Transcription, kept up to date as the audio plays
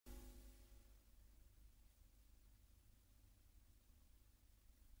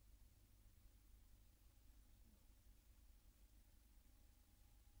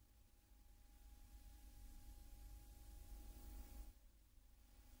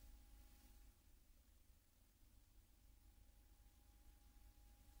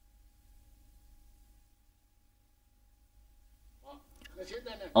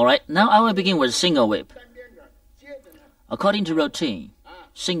Alright, now I will begin with single whip. According to routine,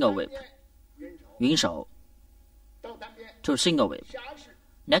 single whip, 云手 to single whip.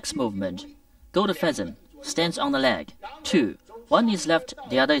 Next movement, gold pheasant, stands on the leg. 2, one is left,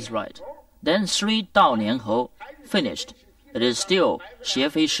 the other is right. Then 3 Dao Nian Hou, finished. It is still 斜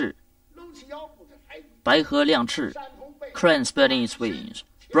飞式, 白鹤亮翅, crane spreading its wings,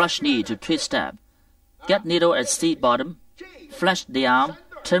 brush knee to twist stab, get needle at seat bottom, flash the arm,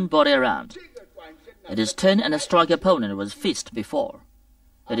 turn body around. It is turn and strike opponent with fist before.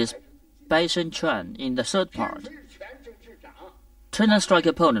 It is Bai Shen Quan in the third part. Turn and strike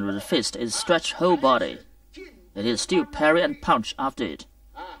opponent with fist is stretch whole body. It is still parry and punch after it.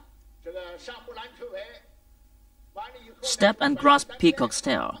 Step and grasp peacock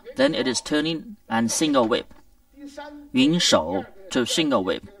style. Then it is turning and single whip. 云手 to single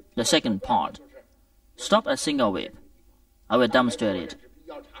whip, the second part. Stop at single whip. I will demonstrate it.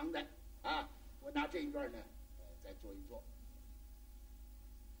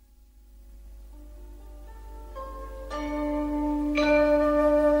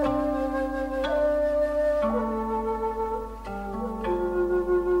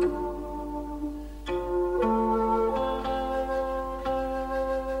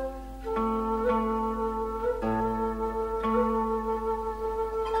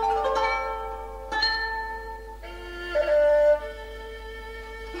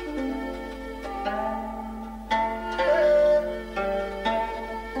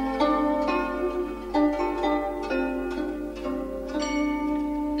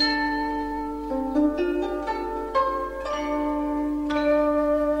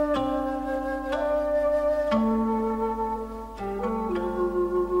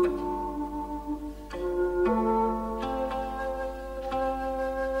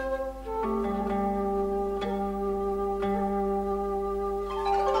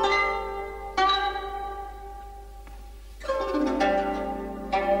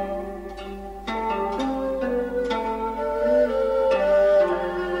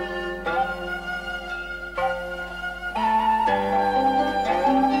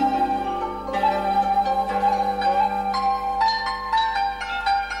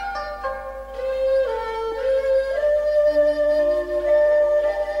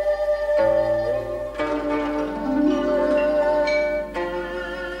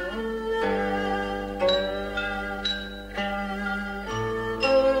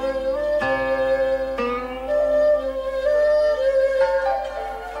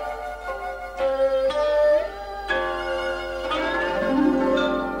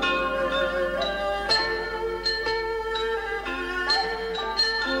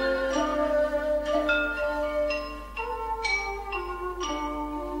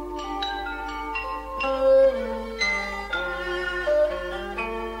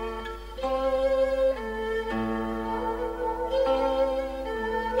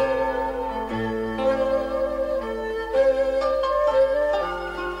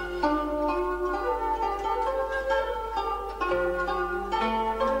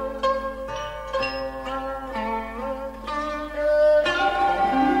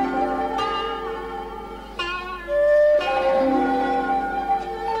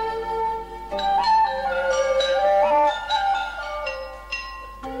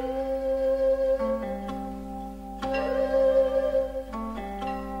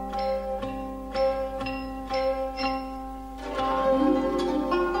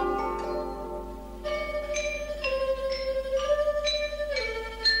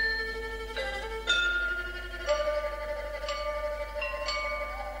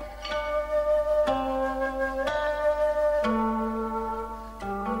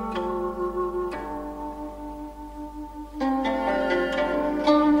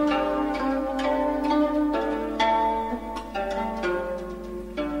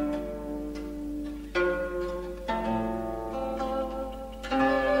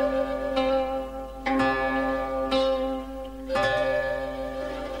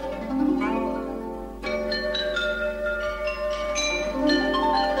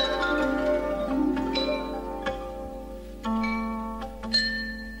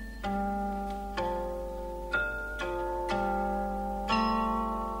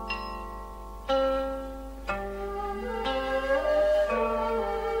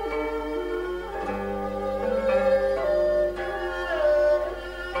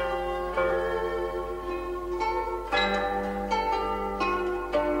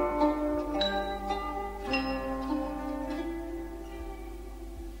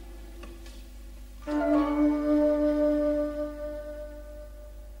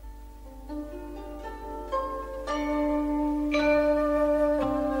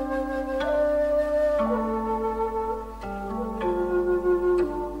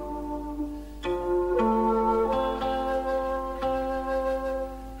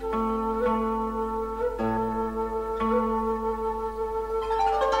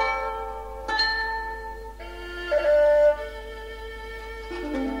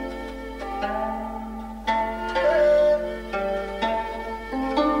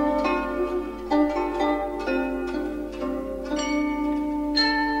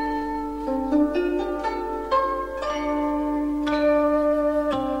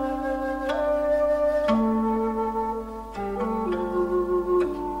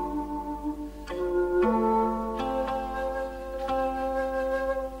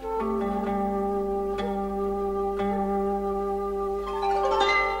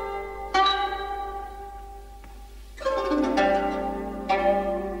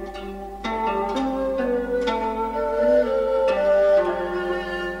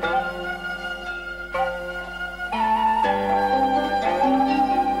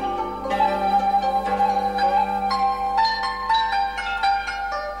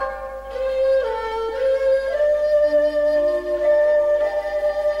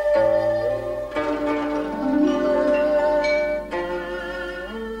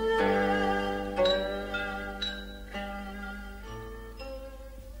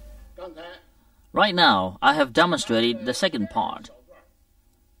 Right now, I have demonstrated the second part.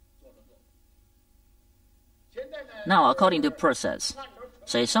 Now, according to process,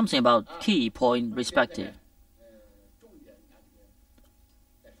 say something about key point respective.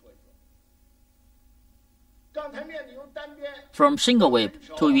 From single whip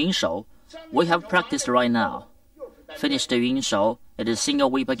to Yun Shou, we have practiced right now. Finish the Yun Shou, it is single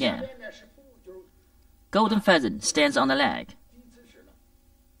whip again. Golden pheasant stands on the leg.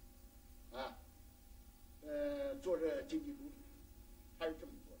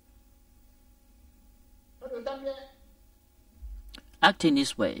 Acting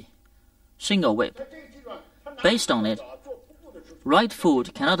this way, single whip. Based on it, right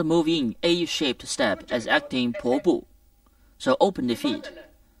foot cannot move in A-shaped step as acting 跛步, so open the feet,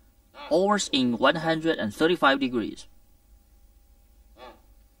 always in 135 degrees.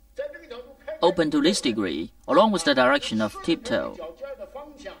 Open to this degree, along with the direction of tiptoe.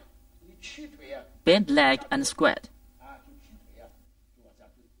 Bend leg and squat.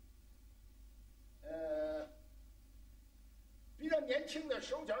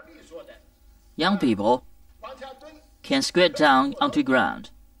 Young people can squat down onto ground.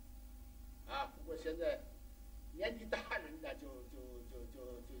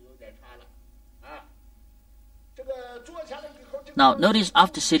 Now notice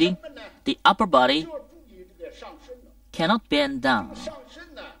after sitting, the upper body cannot bend down.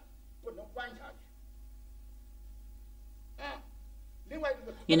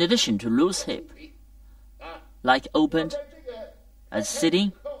 In addition to loose hip, like opened as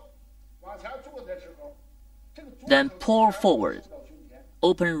sitting, then pull forward,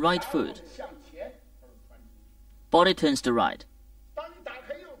 open right foot, body turns to right.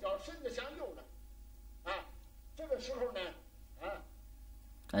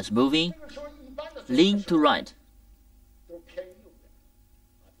 As moving, lean to right.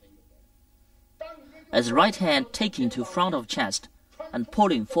 As right hand taking to front of chest and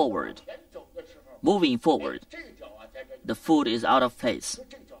pulling forward, moving forward, the foot is out of place,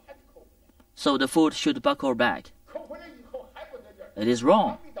 so the foot should buckle back. It is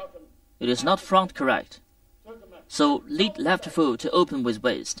wrong. It is not front correct. So lead left foot to open with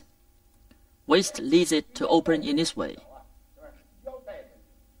waist. Waist leads it to open in this way.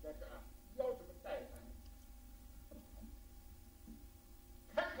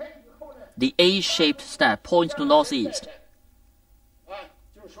 The A-shaped step points to northeast.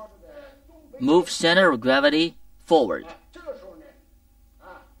 Move center of gravity forward.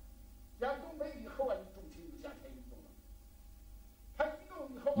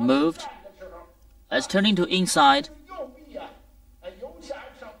 Moved as turning to inside,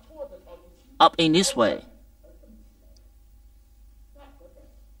 up in this way.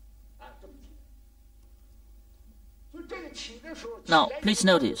 Now, please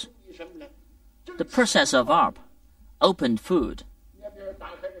notice the process of up, opened foot,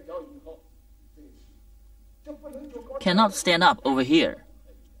 cannot stand up over here,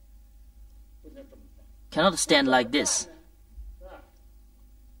 cannot stand like this.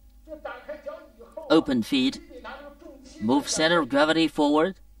 Open feet, move center of gravity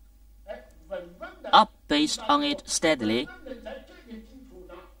forward, up based on it steadily.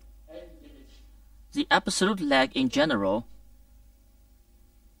 The absolute leg in general,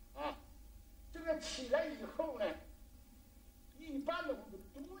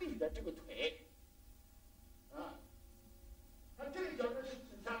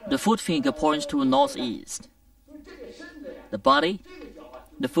 the foot finger points to northeast. The body,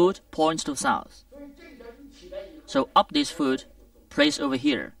 the foot points to south. So up this foot, place over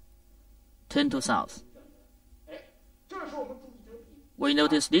here, turn to south. We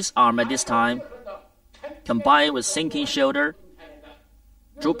notice this arm at this time, combined with sinking shoulder,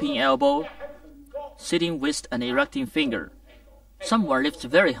 drooping elbow, sitting wrist and erecting finger. Someone lifts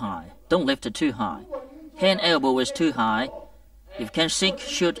very high. Don't lift too high. Hand elbow is too high. If you can sink,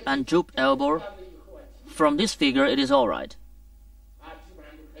 shoot, and droop elbow, from this figure it is all right.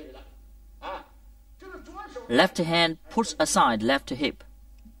 Left hand puts aside left hip.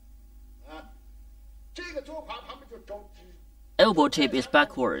 Elbow tip is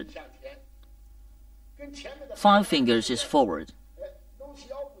backward. 5 fingers is forward.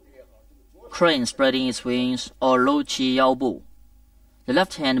 Crane spreading its wings or 搂起腰部. The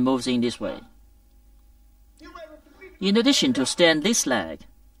left hand moves in this way. In addition to stand this leg,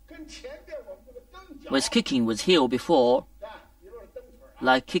 with kicking with heel before,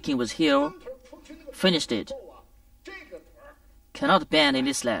 like kicking with heel, finished it. Cannot bend in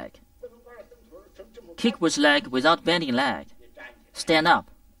this leg. Kick with leg without bending leg. Stand up.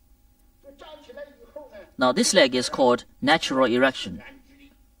 Now this leg is called natural erection.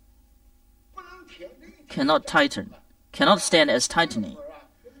 Cannot tighten. Cannot stand as tightening.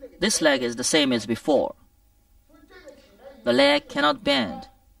 This leg is the same as before. The leg cannot bend.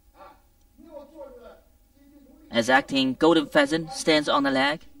 As acting golden pheasant stands on the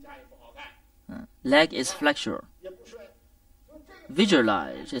leg. Leg is flexure.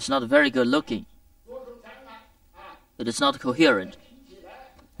 Visualize, it's not very good looking. It is not coherent.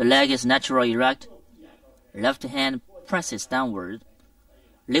 The leg is naturally erect. Left hand presses downward.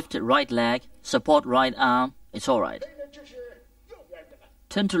 Lift right leg, support right arm, it's all right.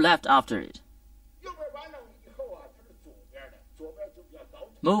 Turn to left after it.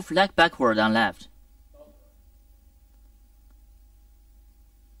 Move leg backward and left.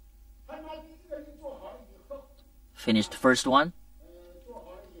 Finished first one.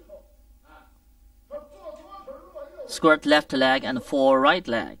 Squirt left leg and fall right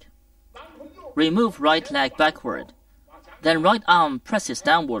leg. Remove right leg backward. Then right arm presses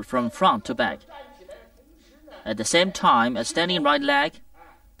downward from front to back. At the same time as standing right leg,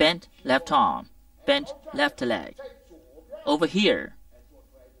 bent left arm, bent left leg. Over here,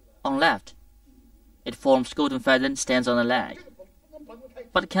 on left, it forms golden pheasant, stands on the leg,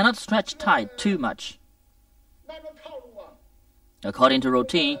 but cannot stretch tight too much. According to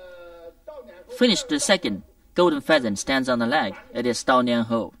routine, finish the second golden pheasant, stands on the leg. It is Dao Nian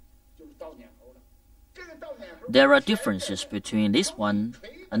Hou. There are differences between this one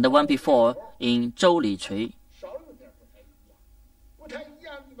and the one before in Zhou Li Cui.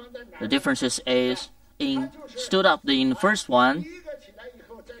 The differences is in stood up in the first one,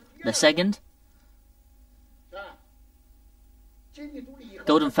 the second,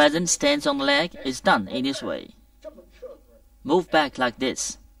 golden pheasant stands on the leg is done in this way. Move back like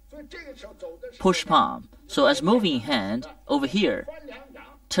this. Push palm. So as moving hand over here,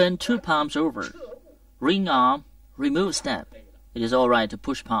 turn 2 palms over. Ring arm, remove step. It is all right to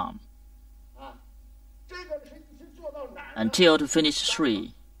push palm. Until to finish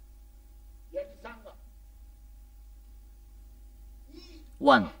 3.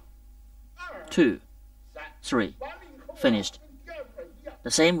 1, 2, 3. Finished.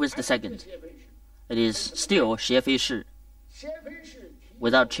 The same with the second. It is still 斜飞式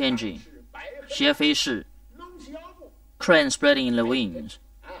without changing. 斜飞式 crane spreading in the wings.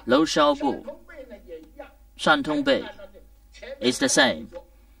 楼削步 上通背 is the same.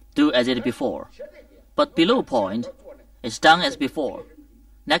 Do as it before. But below point is done as before.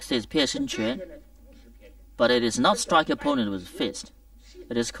 Next is 撇身拳. But it is not strike opponent with fist.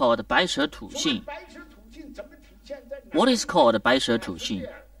 It is called 白蛇吐信. What is called 白蛇吐信?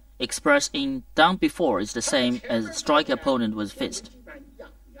 Expressed in down before is the same as strike opponent with fist.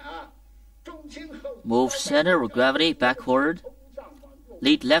 Move center of gravity backward.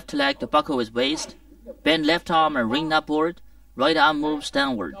 Lead left leg to buckle with waist. Bend left arm and ring upward. Right arm moves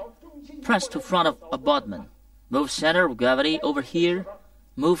downward. Press to front of abutment. Move center of gravity over here.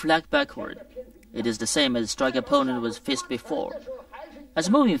 Move leg backward. It is the same as strike opponent with fist before. As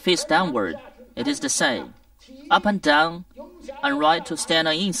moving fist downward, it is the same. Up and down, and right to stand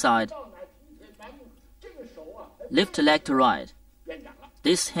on inside. Lift leg to right.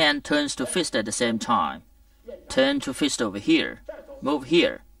 This hand turns to fist at the same time. Turn to fist over here. Move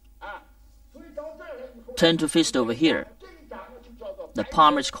here. Turn to fist over here. The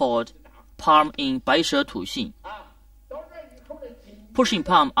palm is called palm in 白蛇吐信. Pushing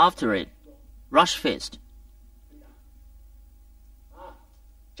palm after it. Rush fist.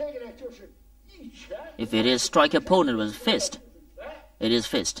 If it is strike opponent with fist, it is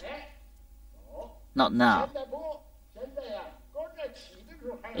fist. Not now.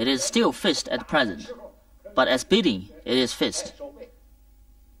 It is still fist at present, but as beating, it is fist.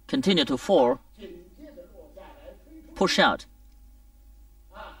 continue to fall, push out.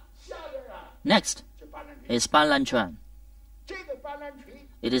 Next is Ban Lan Chuan.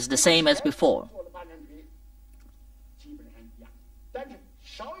 It is the same as before.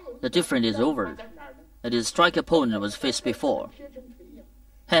 The difference is over. It is strike opponent with fist before.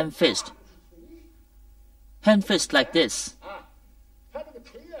 Hand fist. Hand fist like this.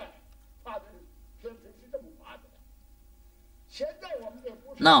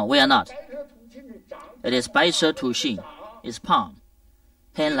 Now we are not. It is Bai She Tu Xin, is palm.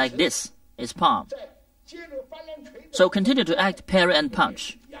 Hand like this is palm. So continue to act parry and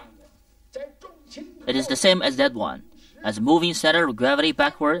punch. It is the same as that one, as moving center of gravity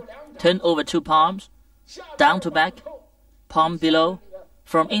backward, turn over two palms, down to back, palm below,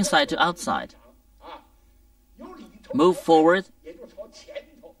 from inside to outside. Move forward,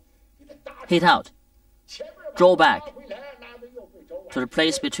 hit out, draw back to the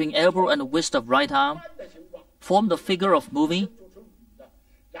place between elbow and wrist of right arm, form the figure of moving,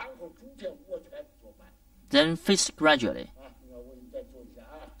 then fist gradually.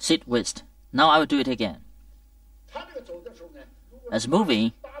 Sit wrist. Now I will do it again. As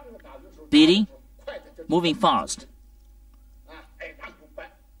moving, beating, moving fast.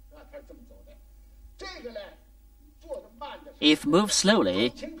 If move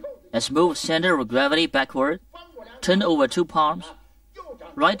slowly, as move center of gravity backward, turn over two palms,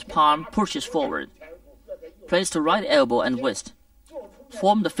 right palm pushes forward, place the right elbow and wrist,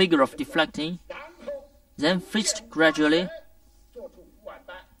 form the figure of deflecting, then fist gradually,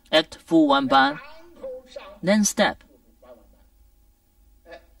 act full one ban, then step.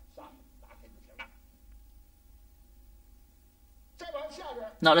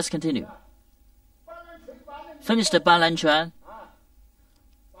 Now let's continue. Finish the Ban Lan Chuan.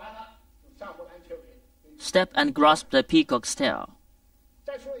 Step and grasp the peacock's tail.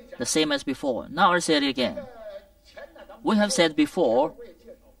 The same as before. Now I'll say it again. We have said before,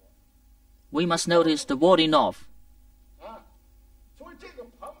 we must notice the warding off.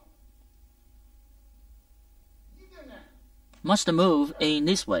 Must move in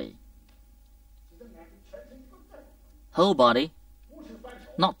this way. Whole body,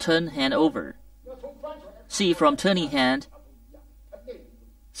 not turn hand over. See, from turning hand,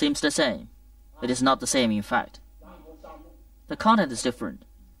 seems the same. It is not the same in fact. The content is different.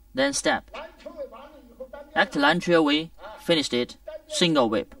 Then step. Act Lan Chue Wei, finished it, single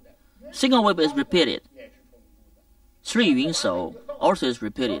whip. Single whip is repeated. 3 Yun Shou also is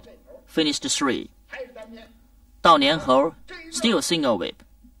repeated. Finished 3. Dao Nian Hou, still single whip.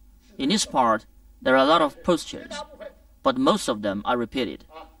 In this part, there are a lot of postures, but most of them are repeated.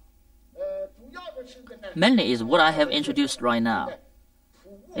 Mainly is what I have introduced right now.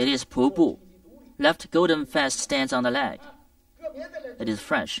 It is Pu Bu. Left golden fast stance on the leg. It is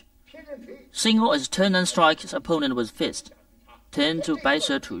fresh. Single is turn and strike his opponent with fist. Turn to Bai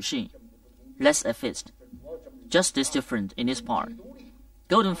She Tu Xin. Less a fist. Just this different in this part.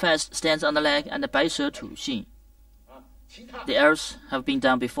 Golden fast stands on the leg and the Bai She Tu Xin. The errors have been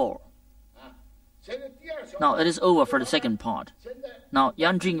done before. Now it is over for the second part. Now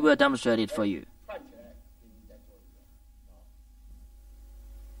Yang Jing will demonstrate it for you.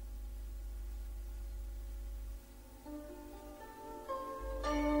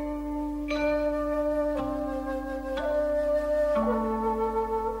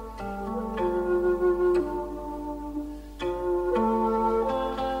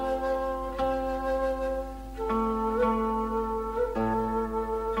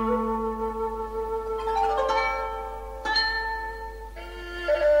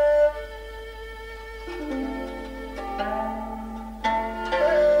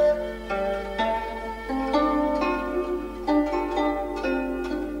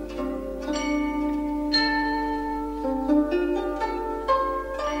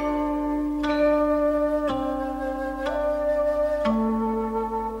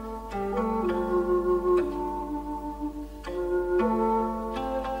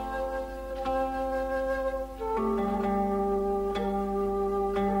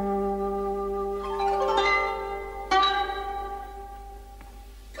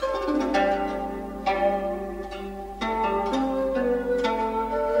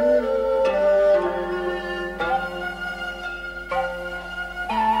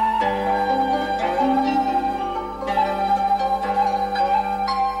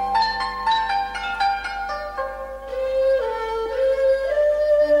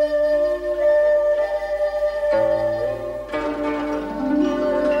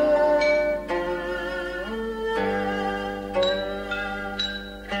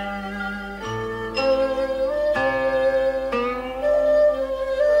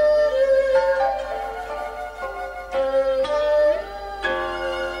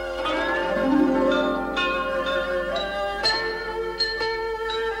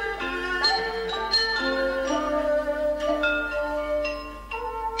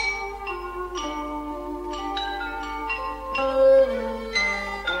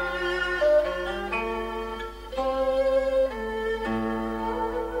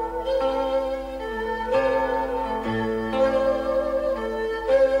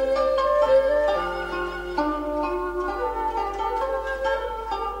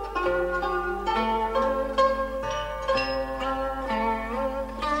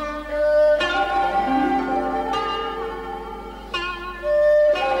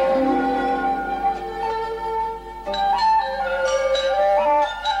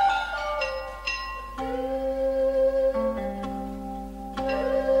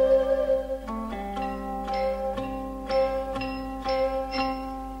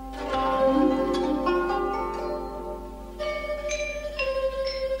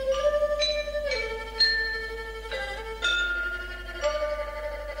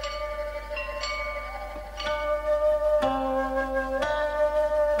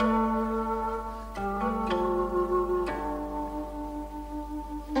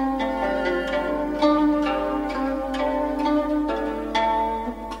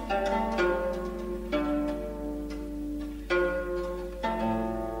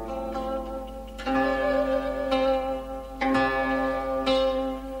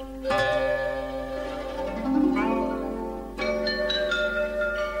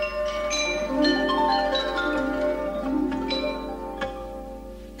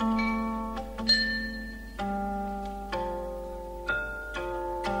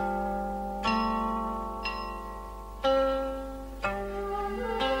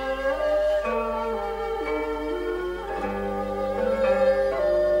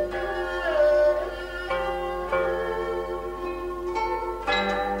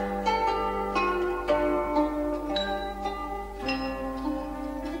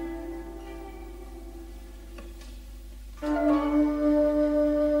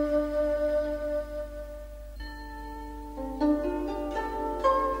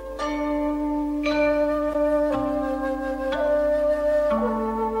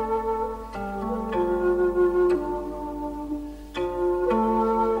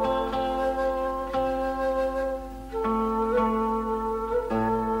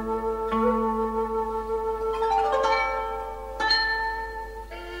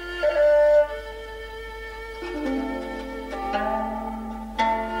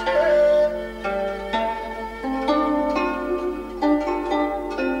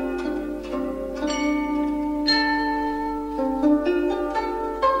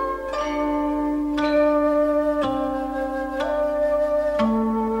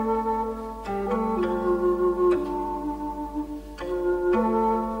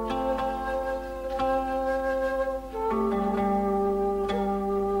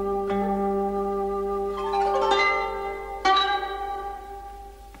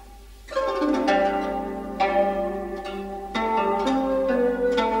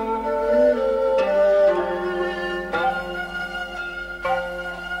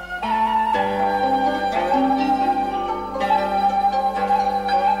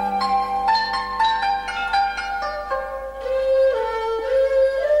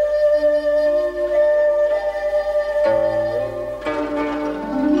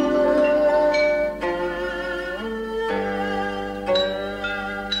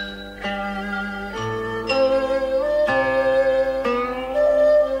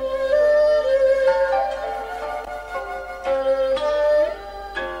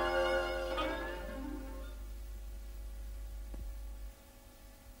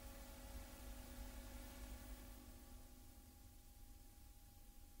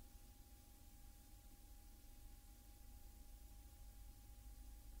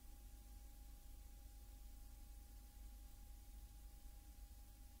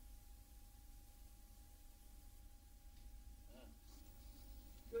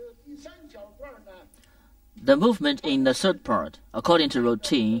 The movement in the third part, according to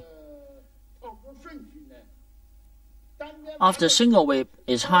routine, after single whip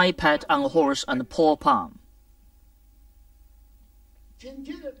is high pat on horse and paw palm.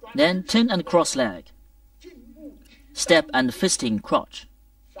 Then turn and cross leg. Step and fisting crotch.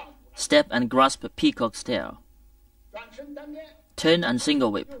 Step and grasp peacock's tail. Turn and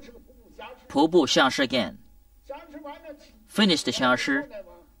single whip. 仆步下势 again. Finish the 下势.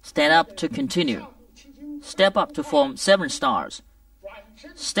 Stand up to continue. Step up to form 7 stars.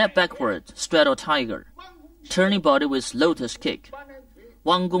 Step backward, straddle tiger. Turning body with lotus kick.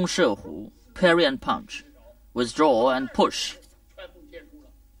 弯弓射虎, parry and punch. Withdraw and push.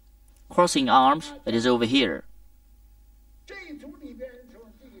 Crossing arms, it is over here.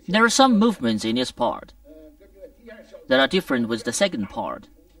 There are some movements in this part that are different with the second part.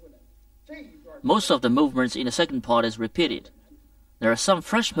 Most of the movements in the second part is repeated. There are some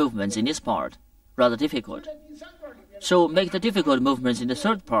fresh movements in this part, rather difficult. So make the difficult movements in the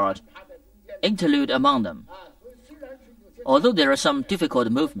third part, interlude among them. Although there are some difficult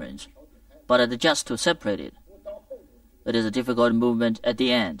movements, but adjust to separate it. It is a difficult movement at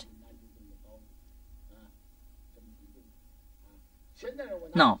the end.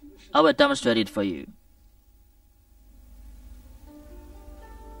 Now, I will demonstrate it for you.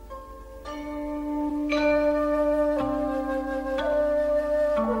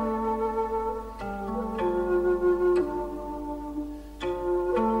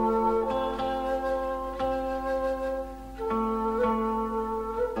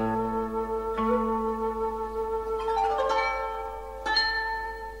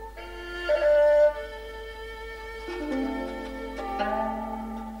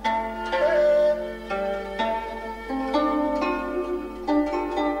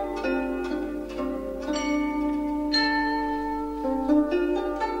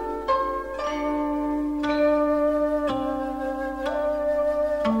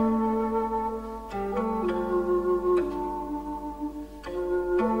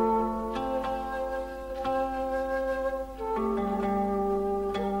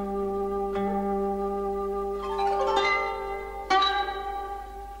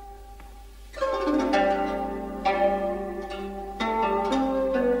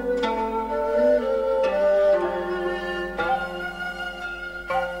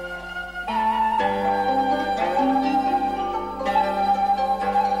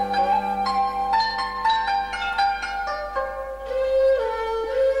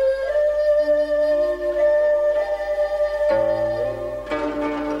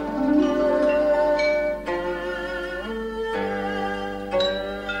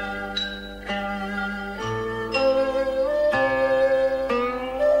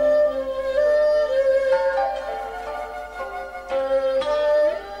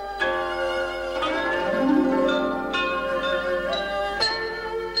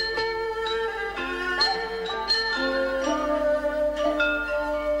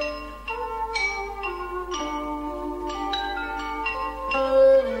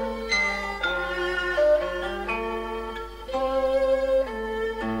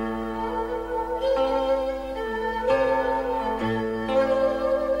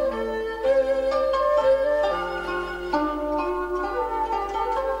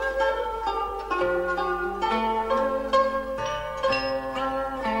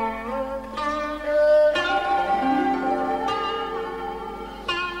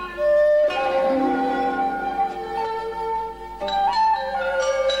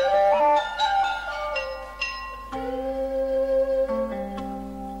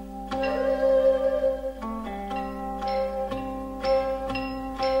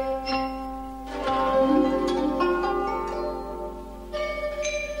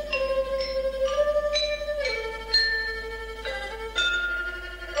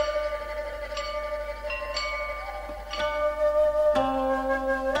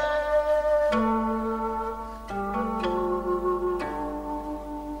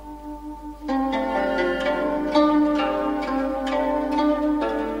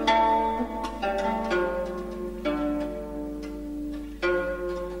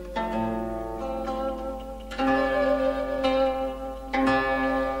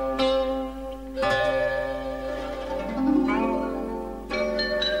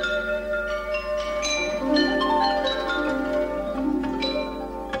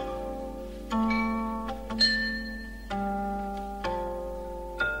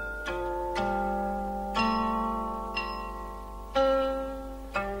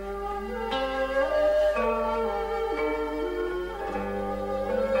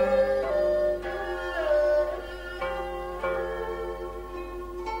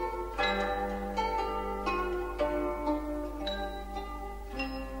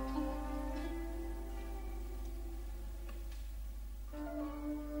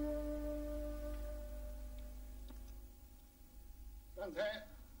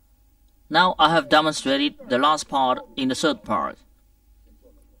 Now I have demonstrated the last part in the third part.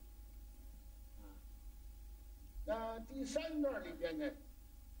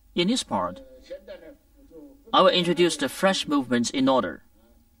 In this part, I will introduce the fresh movements in order.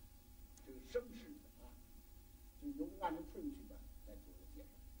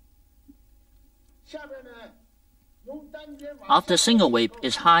 After single whip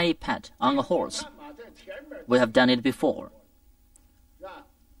is high pat on a horse. We have done it before.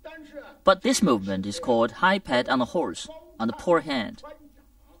 But this movement is called high pat on a horse on the poor hand.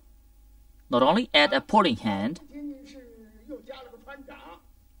 Not only add a pulling hand,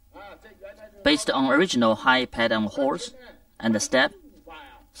 based on original high pat on a horse and the step,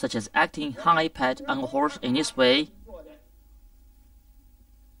 such as acting high pat on a horse in this way,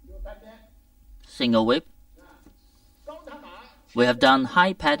 single whip. We have done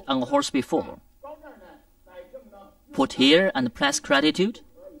high pat on a horse before. Put here and press gratitude.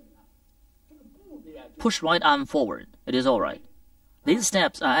 Push right arm forward. It is all right. These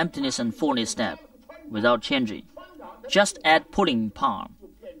steps are emptiness and fullness step, without changing. Just add pulling palm.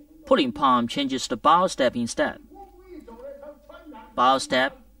 Pulling palm changes to bow step instead. Bow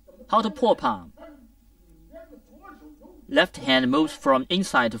step. How to pull palm? Left hand moves from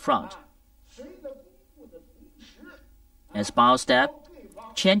inside to front. As bow step,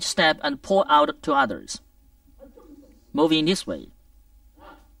 change step and pull out to others. Moving this way.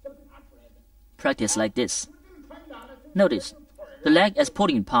 Practice like this. Notice the leg as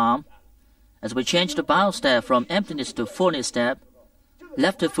pulling palm. As we change the bow step from emptiness to fullness step,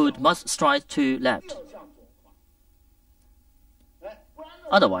 left foot must stride to left.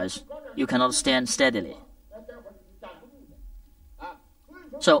 Otherwise, you cannot stand steadily.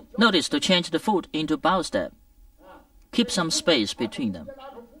 So, notice to change the foot into bow step. Keep some space between them.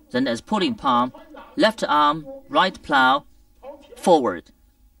 Then as pulling palm, left arm, right plow, forward.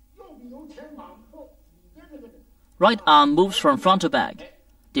 Right arm moves from front to back.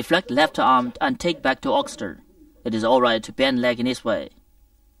 Deflect left arm and take back to oxter. It is all right to bend leg in this way.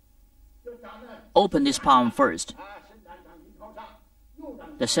 Open this palm first.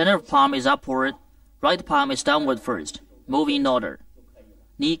 The center of palm is upward, right palm is downward first. Move in order.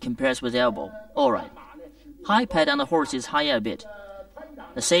 Knee compares with elbow. All right. High pat on the horse is higher a bit.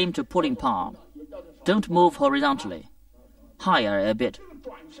 The same to pulling palm. Don't move horizontally. Higher a bit.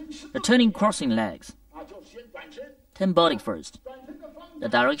 The turning crossing legs. Turn body first. The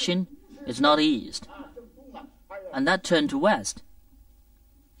direction is not east. And that turn to west.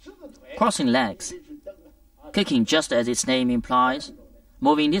 Crossing legs. Kicking just as its name implies.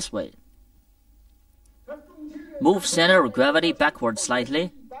 Moving this way. Move center of gravity backward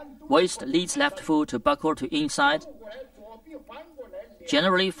slightly. Waist leads left foot to buckle to inside.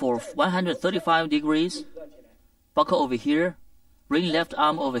 Generally for 135 degrees. Buckle over here. Bring left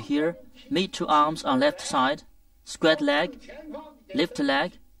arm over here. Meet two arms on left side. Squat leg. Lift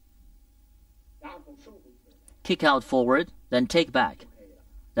leg. Kick out forward, then take back.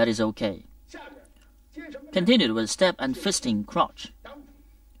 That is okay. Continue with step and fisting crotch.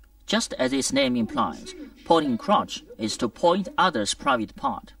 Just as its name implies, pointing crotch is to point others' private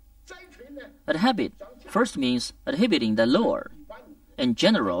part. Adhabit first means inhibiting the lower. In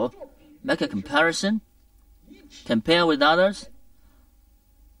general, make a comparison. Compare with others.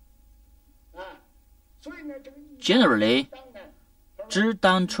 Generally, 支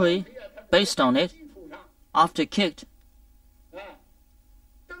单吹, based on it, after kicked,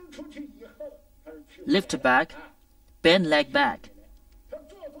 lift back, bend leg back,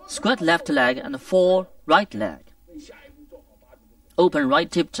 squat left leg and fall right leg. Open right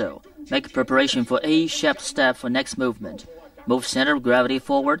tiptoe, make preparation for A-shaped step for next movement. Move center of gravity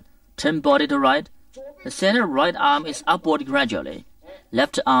forward, turn body to right. The center right arm is upward gradually.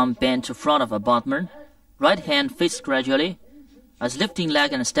 Left arm bent to front of abutment. Right hand fist gradually. As lifting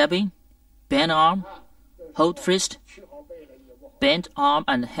leg and stepping, bend arm, hold fist, bend arm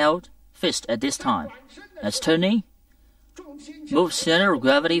and held fist at this time. As turning, move center of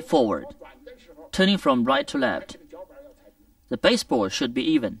gravity forward, turning from right to left. The baseball should be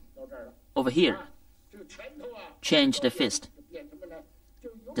even. Over here, change the fist.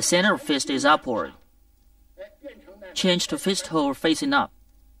 The center of fist is upward. Change to fist hold facing up.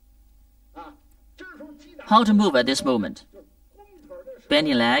 How to move at this moment?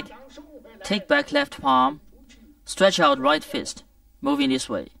 Bending leg, take back left palm, stretch out right fist, moving this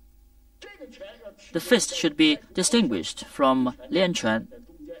way. The fist should be distinguished from lian quan.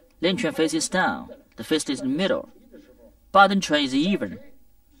 Lian quan faces down, the fist is in the middle. Button quan is even.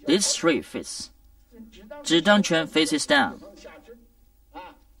 These three fists. Zhengduo Yang faces down.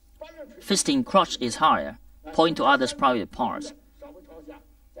 Fisting crotch is higher, point to others' private parts.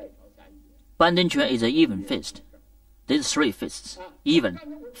 Bandenquan is an even fist. These three fists, even,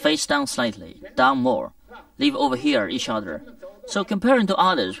 face down slightly, down more, leave over here each other. So comparing to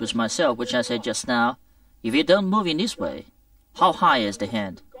others with myself, which I said just now, if you don't move in this way, how high is the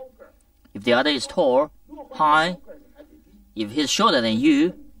hand? If the other is tall, high, if he's shorter than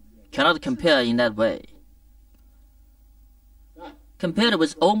you, cannot compare in that way. Compared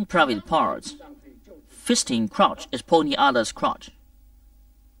with own private parts, fisting crotch is pointing other's crotch.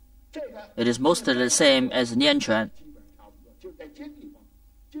 It is mostly the same as Nianquan.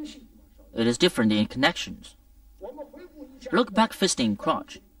 It is different in connections. Look back fisting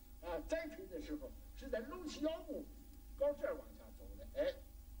crotch.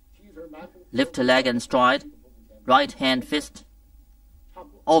 Lift leg and stride, right hand fist.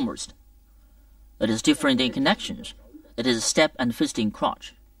 Almost. It is different in connections. It is step and fisting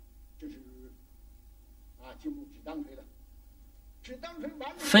crotch.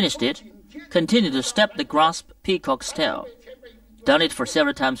 Finished it. Continue to step the grasp peacock's tail. Done it for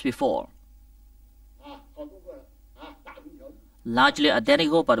several times before. Largely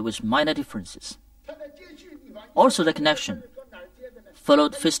identical but with minor differences. Also the connection.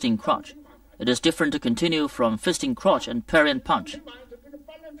 Followed fisting crotch. It is different to continue from fisting crotch and parry and punch.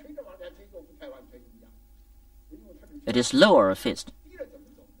 It is lower a fist.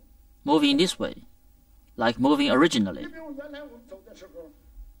 Moving this way, like moving originally.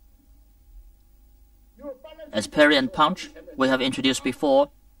 As parry and punch, we have introduced before.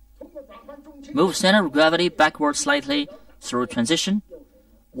 Move center of gravity backward slightly through transition.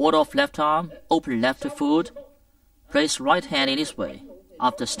 Ward off left arm, open left foot. Place right hand in this way.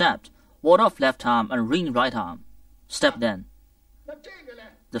 After stepped, ward off left arm and ring right arm. Step then.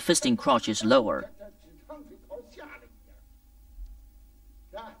 The fisting crotch is lower.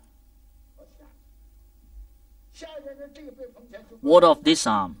 Ward off this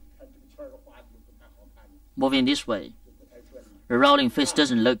arm. Moving this way. The rolling fist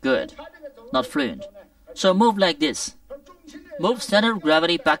doesn't look good, not fluent. So move like this. Move center of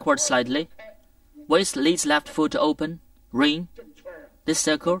gravity backward slightly. Waist leads left foot open. Ring. This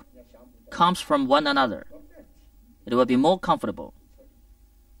circle comes from one another. It will be more comfortable.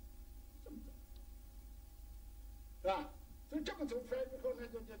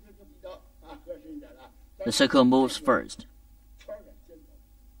 The circle moves first.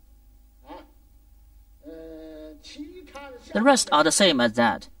 The rest are the same as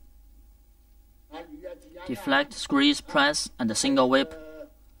that. Deflect, squeeze, press, and the single whip.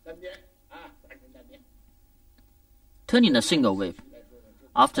 Turning the single whip.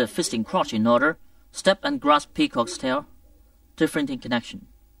 After fisting crotch in order, step and grasp peacock's tail. Different in connection.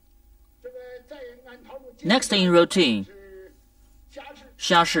 Next in routine,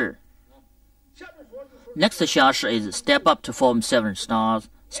 xia shi. Next to xia shi is step up to form 7 stars,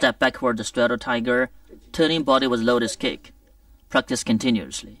 step backward to straddle tiger, turning body with lotus kick. Practice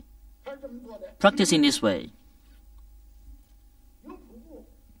continuously. Practice in this way.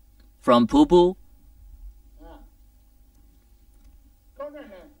 From pupu,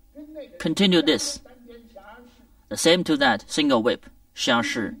 continue this. The same to that, single whip, xia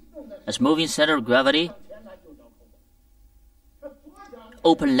shi, as moving center of gravity.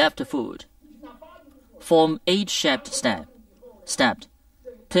 Open left foot. Form 8-shaped step. Stepped.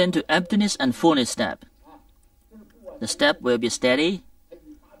 Turn to emptiness and fullness step. The step will be steady,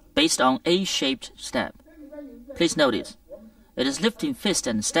 based on A-shaped step. Please notice, it is lifting fist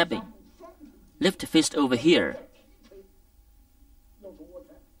and stepping. Lift fist over here.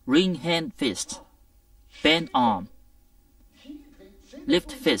 Ring hand fist. Bend arm.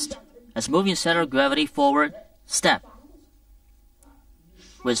 Lift fist, as moving center of gravity forward, step.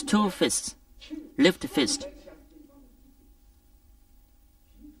 With 2 fists, lift fist.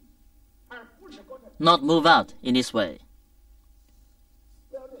 Not move out in this way.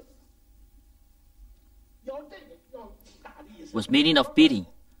 With meaning of beating,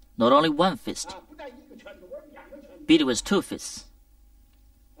 not only 1 fist. Beat with 2 fists.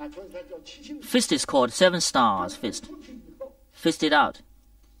 Fist is called 7 stars fist. Fist it out.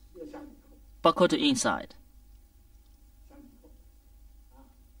 Buckle to inside.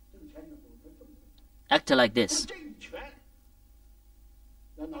 Act like this.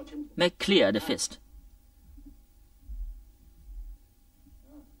 Make clear the fist.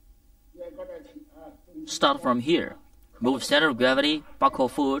 Start from here. Move center of gravity, buckle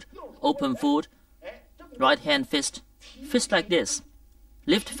foot, open foot, right hand fist. Fist like this.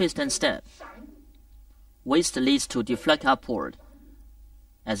 Lift fist and step. Waist leads to deflect upward,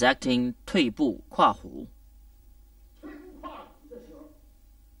 as acting 退步跨虎.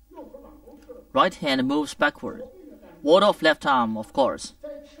 Right hand moves backward. Ward off left arm, of course.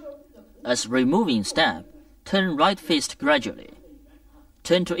 As removing step, turn right fist gradually.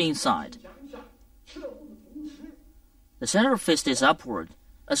 Turn to inside. The center of fist is upward.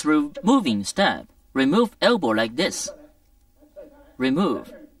 As removing step, remove elbow like this.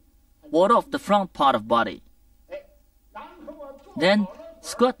 Remove. Ward off the front part of body. Then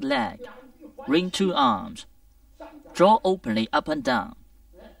squat leg. Ring two arms. Draw openly up and down.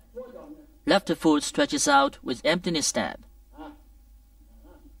 Left foot stretches out with emptiness step.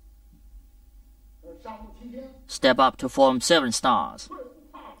 Step up to form 7 stars.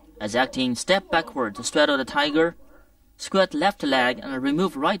 As acting, step backward to straddle the tiger. Squat left leg and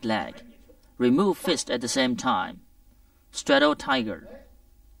remove right leg. Remove fist at the same time. Straddle tiger.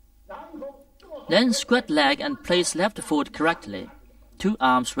 Then squat leg and place left foot correctly. 2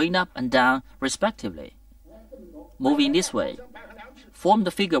 arms ring up and down respectively. Moving this way. Form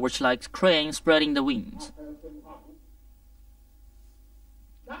the figure which like crane spreading the wings.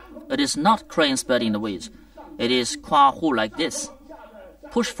 It is not crane spreading the wings. It is kwa hu like this.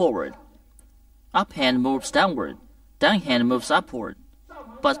 Push forward. Up hand moves downward. Down hand moves upward.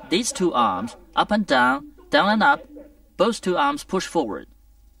 But these 2 arms, up and down and up, both 2 arms push forward.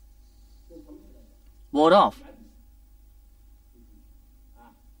 Ward off.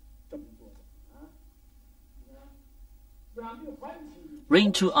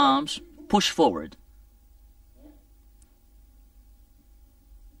 Ring 2 arms, push forward.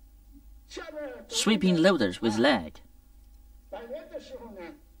 Sweeping loaders with leg.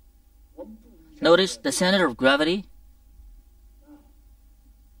 Notice the center of gravity.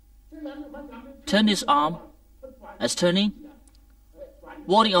 Turn this arm. As turning,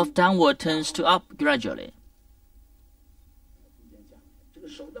 warding off downward turns to up gradually.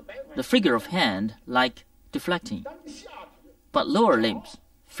 The figure of hand like deflecting, but lower limbs,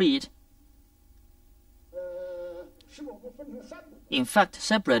 feet, in fact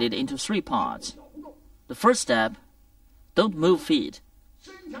separated into 3 parts. The first step, don't move feet.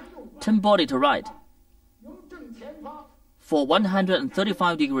 Turn body to right. For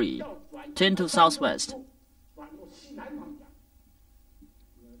 135 degrees, turn to southwest.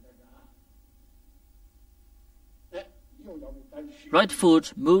 Right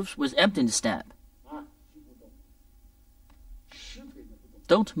foot moves with empty step.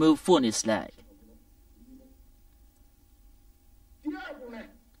 Don't move fullness leg.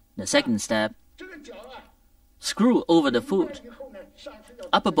 The second step, screw over the foot.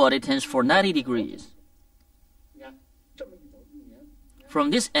 Upper body turns for 90 degrees.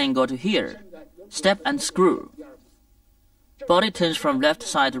 From this angle to here, step and screw. Body turns from left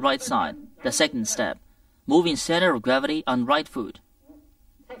side to right side. The second step, moving center of gravity on right foot.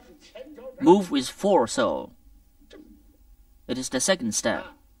 Move with foresole. It is the second step.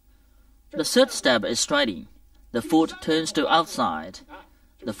 The third step is striding. The foot turns to outside.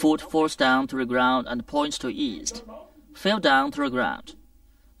 The foot falls down to the ground and points to east. Fell down to the ground.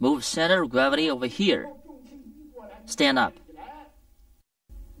 Move center of gravity over here. Stand up.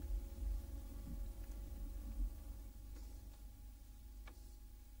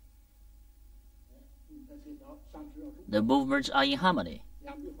 The movements are in harmony.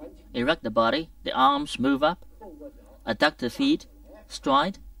 Erect the body, the arms move up, adduct the feet,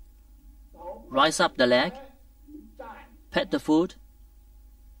 stride, rise up the leg, pat the foot.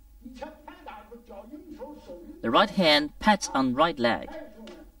 The right hand pats on right leg.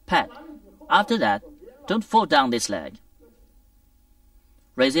 Pat. After that, don't fall down this leg.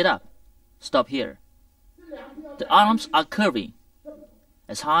 Raise it up. Stop here. The arms are curving,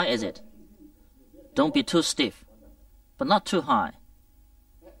 as high as it. Don't be too stiff, but not too high.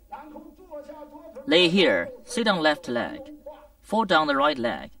 Lay here, sit on left leg. Fall down the right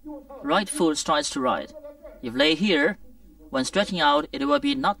leg. Right foot strides to right. If lay here, when stretching out, it will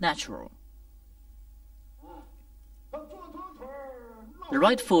be not natural. The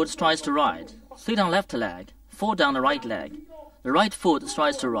right foot strides to right. Sit on left leg. Fall down the right leg. The right foot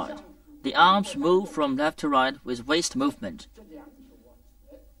strides to right. The arms move from left to right with waist movement.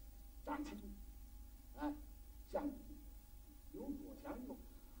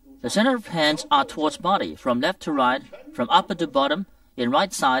 The center of hands are towards body, from left to right, from upper to bottom. In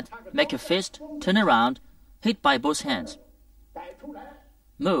right side, make a fist, turn around, hit by both hands.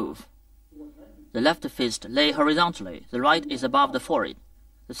 Move. The left fist lay horizontally, the right is above the forehead.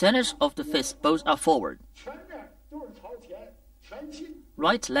 The centers of the fists both are forward.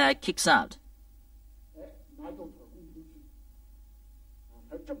 Right leg kicks out.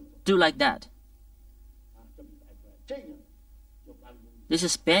 Do like that. This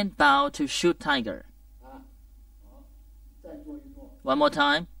is bent bow to shoot tiger. One more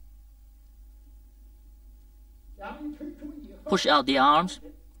time. Push out the arms.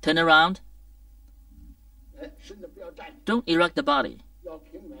 Turn around. Don't erect the body.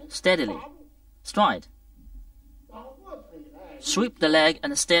 Steadily. Stride. Sweep the leg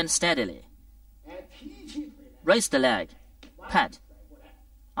and stand steadily. Raise the leg. Pat.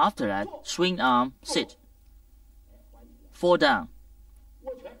 After that, swing arm, sit. Fall down.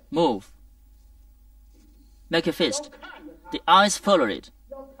 Move. Make a fist. The eyes follow it.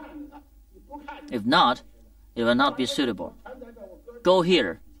 If not, it will not be suitable. Go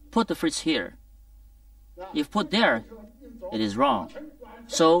here. Put the fist here. If put there, it is wrong.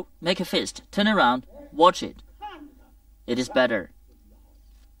 So, make a fist. Turn around. Watch it. It is better.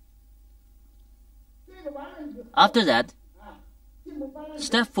 After that,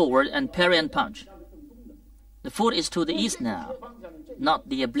 step forward and parry and punch. The foot is to the east now, not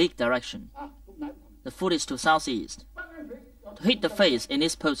the oblique direction. The foot is to southeast. To hit the face in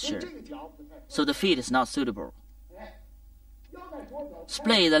this posture, so the feet is not suitable.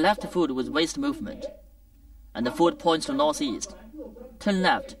 Splay the left foot with waist movement, and the foot points to northeast. Turn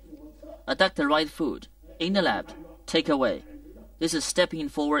left. Adduct the right foot. In the left. Take away. This is stepping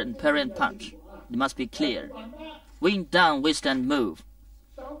forward and parry and punch. It must be clear. Wind down, wrist and move.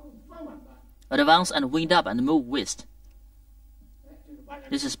 Advance and wind up and move wrist.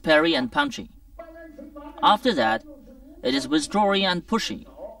 This is parry and punching. After that, it is withdrawing and pushing.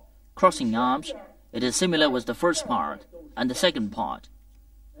 Crossing arms, it is similar with the first part and the second part.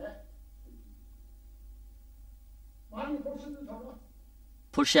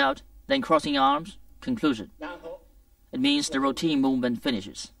 Push out, then crossing arms, conclusion. It means the routine movement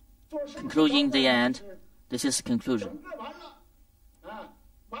finishes. Concluding the end, this is the conclusion.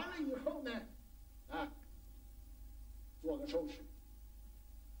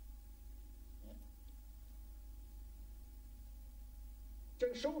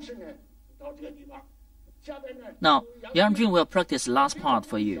 Now, Yang Jun will practice the last part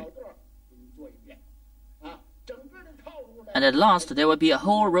for you. And at last, there will be a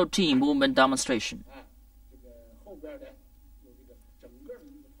whole routine movement demonstration.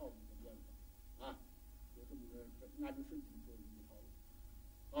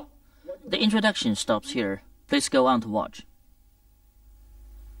 The introduction stops here. Please go on to watch.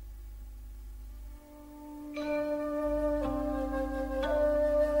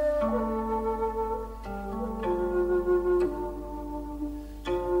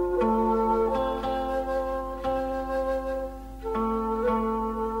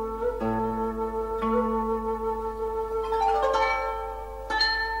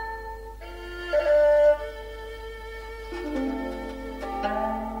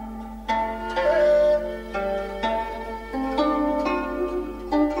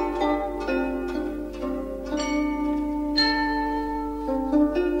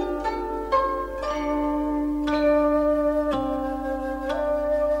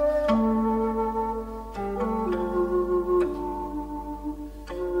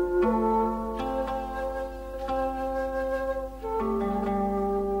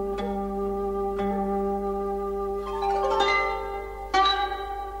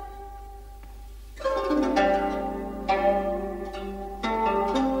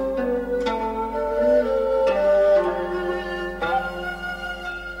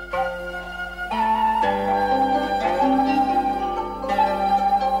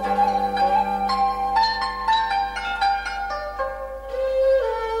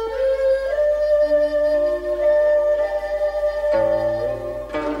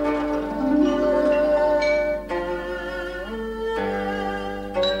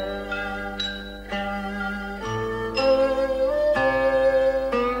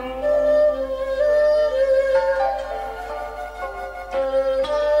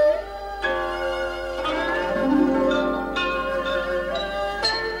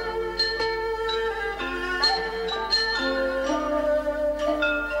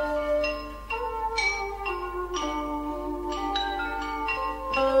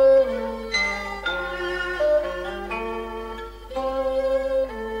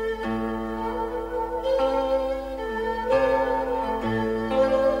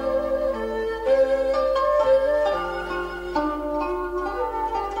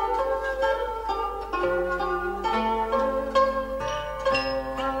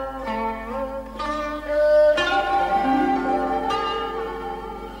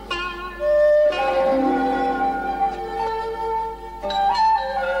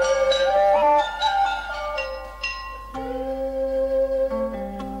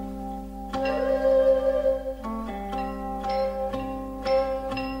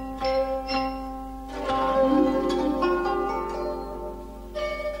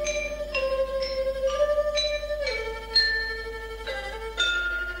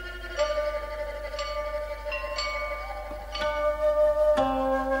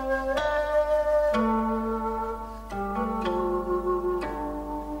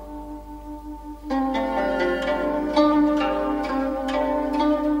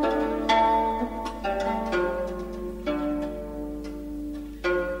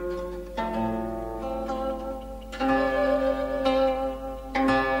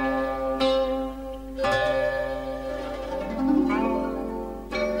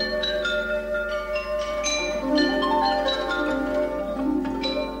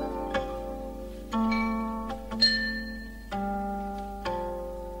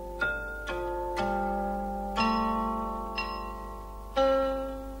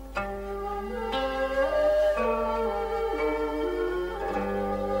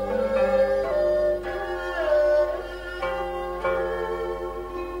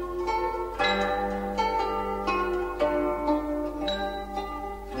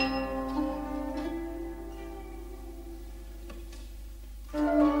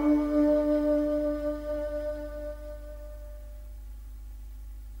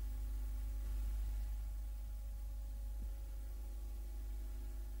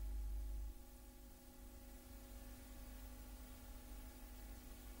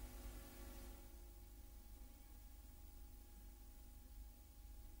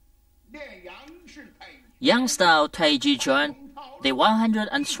 Yang Style Taiji Quan, the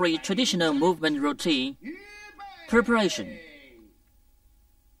 103 traditional movement routine. Preparation.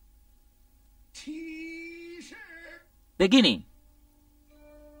 Beginning.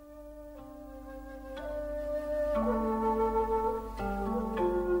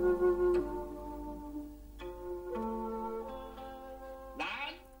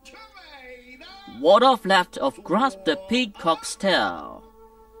 Ward off left of grasp the peacock's tail.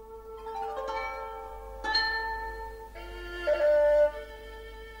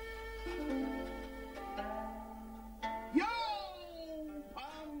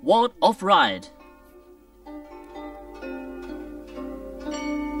 Ward off right.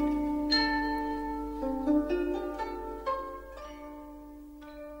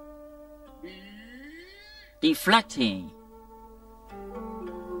 Deflecting.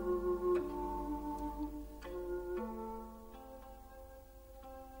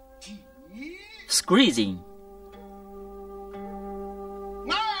 Squeezing.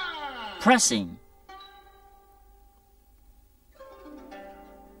 Pressing.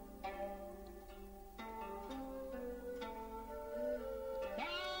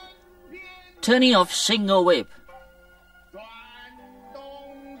 Turning of single whip.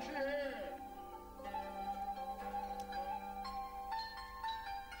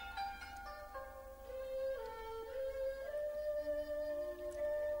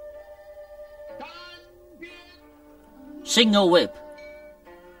 Single whip.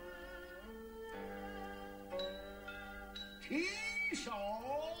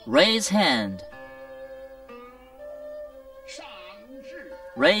 Raise hand.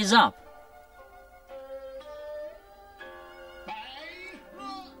 Raise up.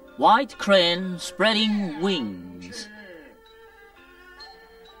 White crane spreading wings.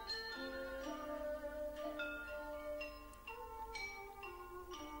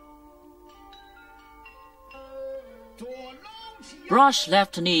 Brush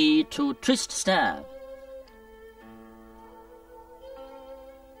left knee to twist stab.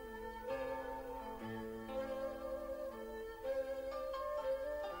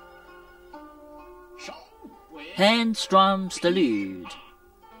 Hand strums the lute.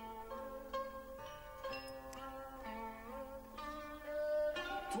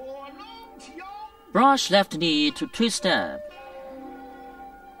 Brush left knee to twist stab.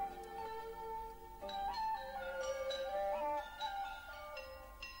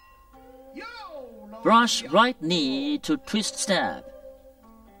 Brush right knee to twist stab.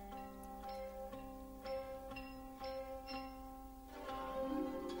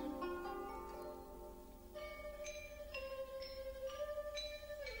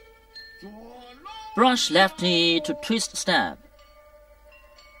 Brush left knee to twist stab.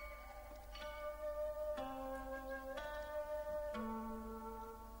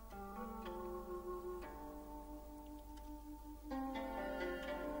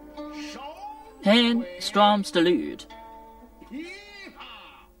 Hand strums the lute.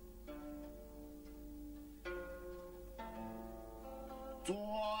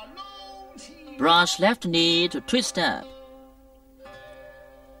 Brush left knee to twist stab.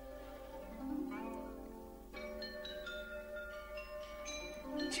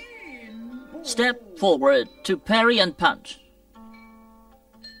 Step forward to parry and punch.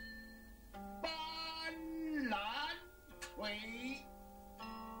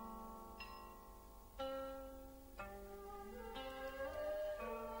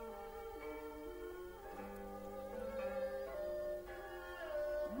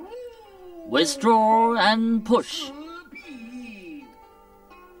 Withdraw and push.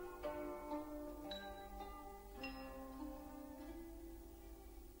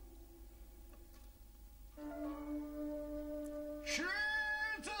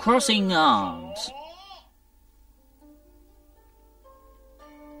 Crossing arms.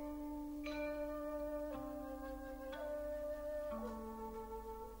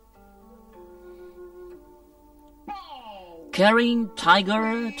 Carrying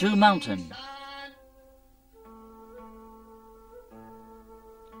tiger to mountain.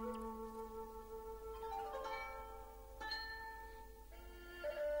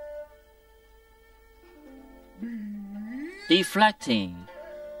 Deflecting.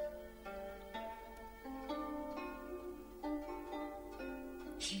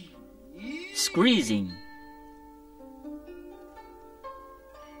 Squeezing.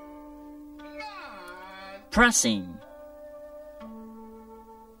 Pressing.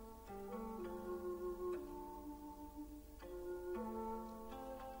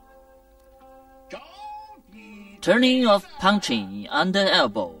 Turning of punching under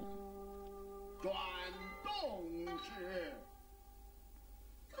elbow.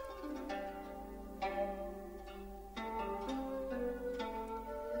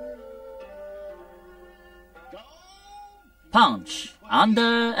 punch,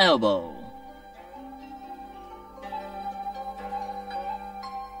 under elbow.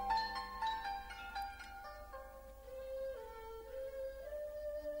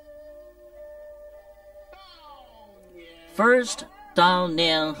 First, down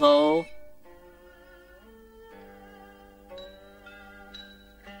nian hou.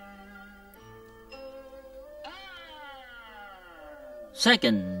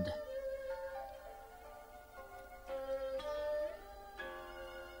 Second,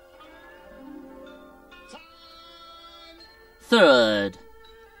 third,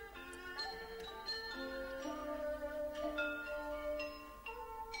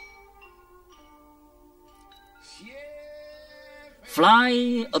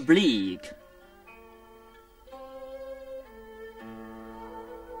 fly oblique.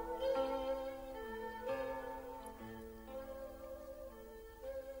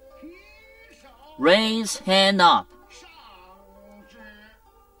 Raise hand up.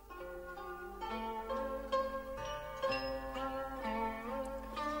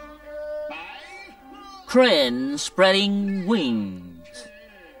 Crane spreading wings.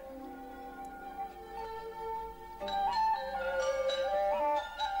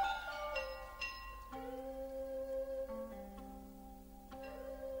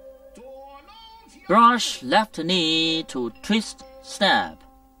 Brush left knee to twist step.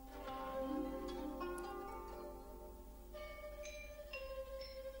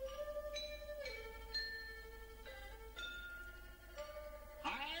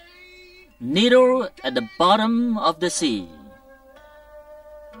 Needle at the bottom of the sea.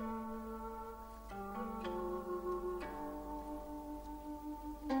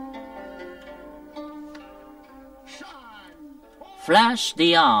 Flash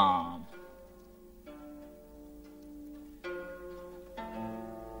the arm.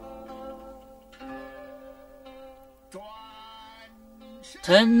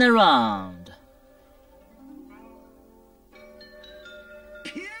 Turn around.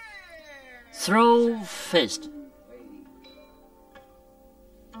 Throw fist.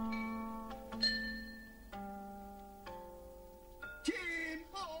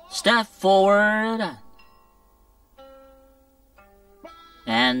 Step forward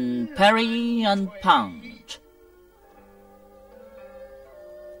and parry and punch.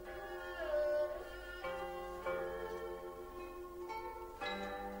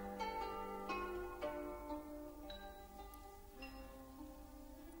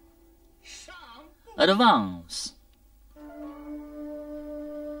 Advance.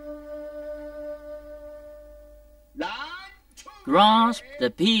 Grasp the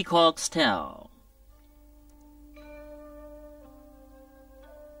peacock's tail.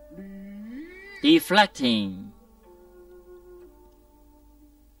 Deflecting.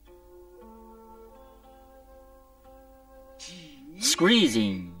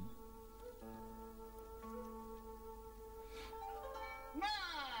 Squeezing.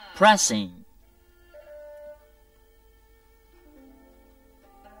 Pressing.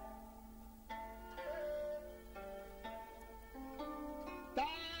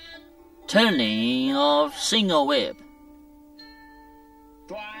 Turning of single whip.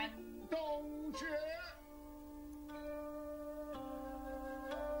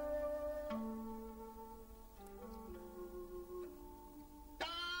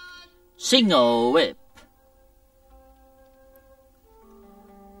 Single whip.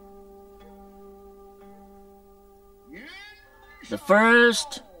 The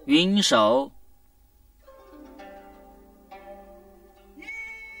first, 云手.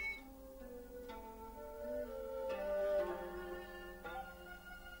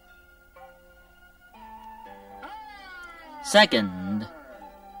 Second,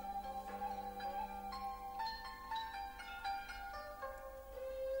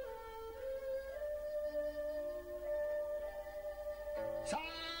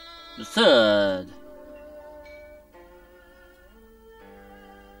 the third,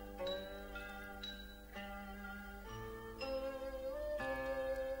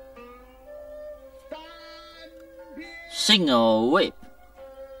 single whip.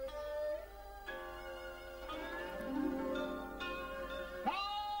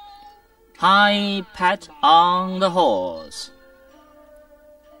 High pat on the horse.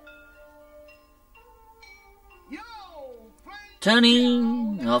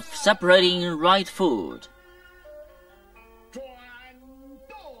 Turning of separating right foot.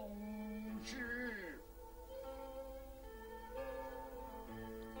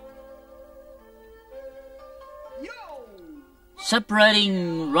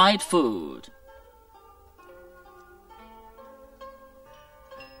 Separating right foot.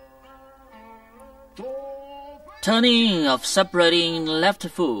 Turning of separating left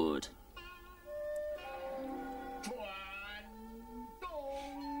foot.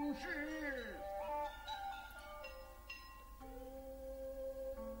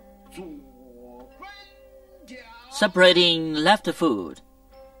 Separating left foot.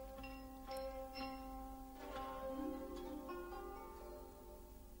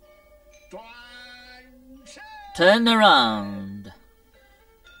 Turn around.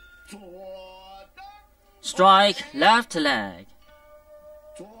 Strike left leg.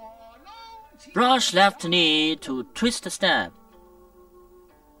 Brush left knee to twist step.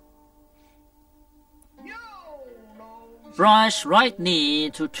 Brush right knee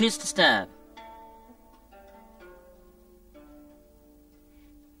to twist step.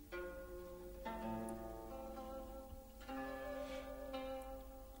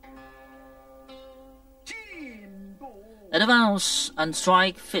 Advance and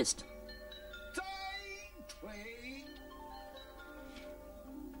strike fist.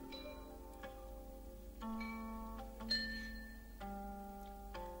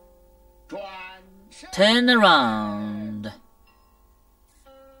 Turn around.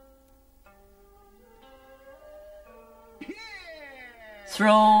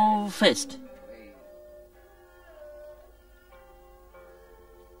 Throw fist.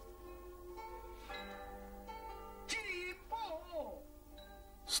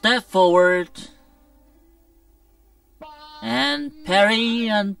 Step forward and parry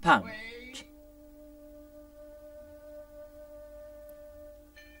and punch.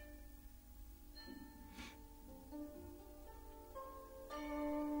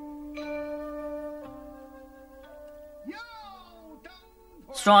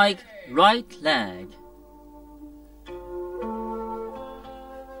 Strike right leg.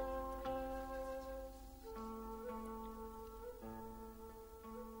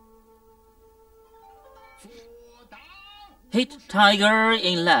 Hit tiger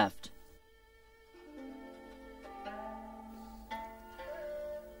in left.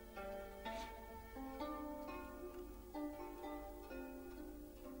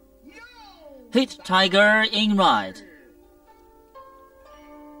 Hit tiger in right.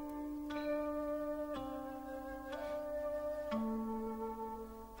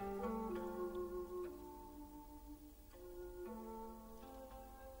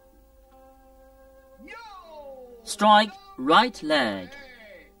 Strike right leg.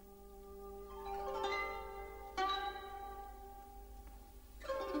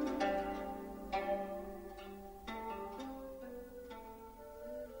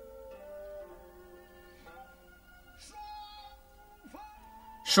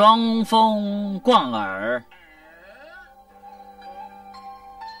 Shuang feng guang er.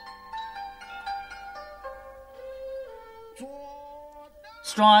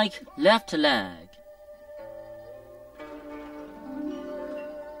 Strike left leg.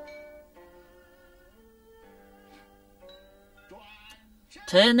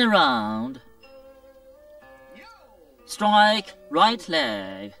 Turn around. Strike right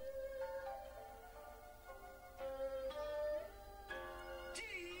leg.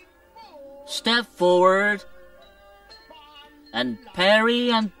 Step forward and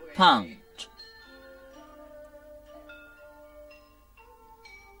parry and punch.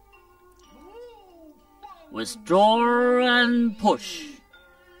 Withdraw and push.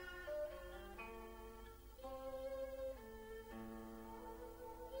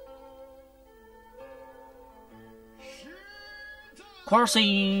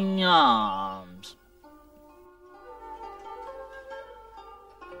 Crossing arms.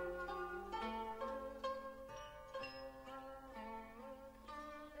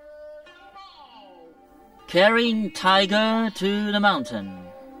 Carrying tiger to the mountain.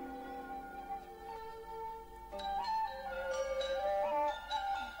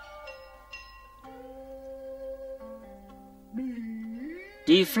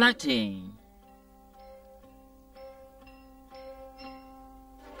 Deflecting.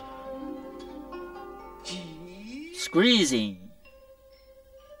 Squeezing.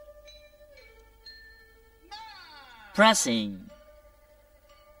 Pressing.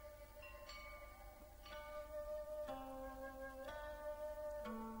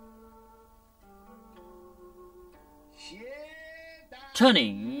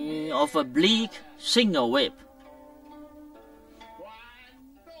 Turning of oblique single whip.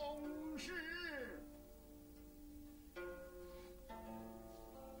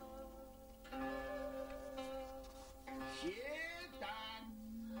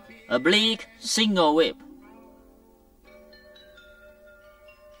 Oblique single whip.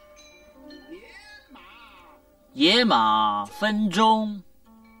 Ye ma fen zhong.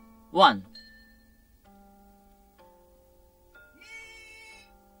 1.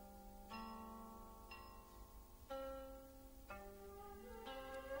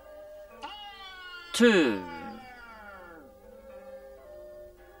 2.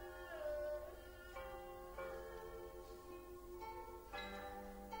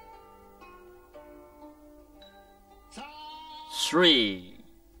 Three.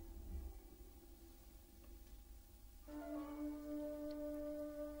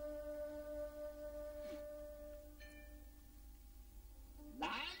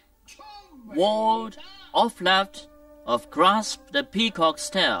 Ward off left of grasp the peacock's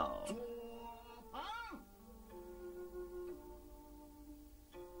tail.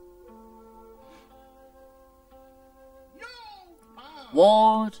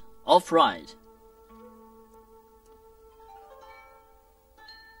 Ward off right.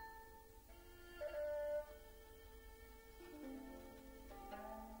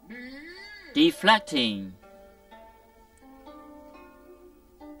 Deflecting.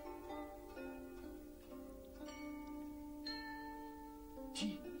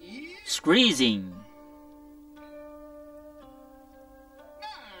 Squeezing.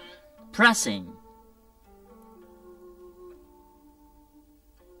 Pressing.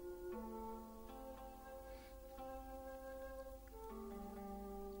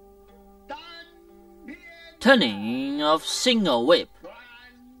 Turning of single whip.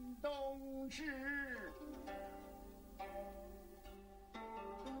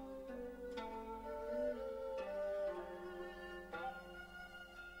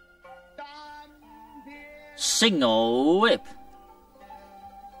 Single whip.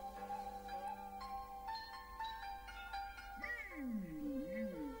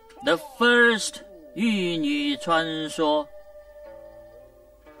 The first 玉女传说.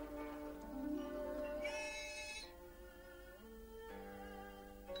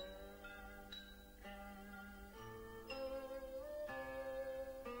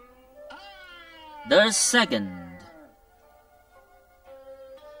 The second.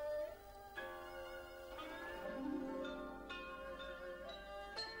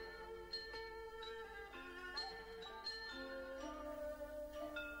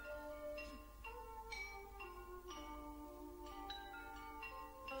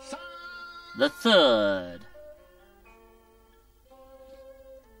 The third.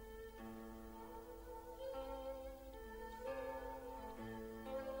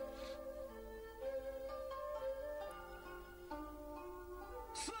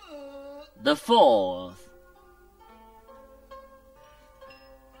 The fourth.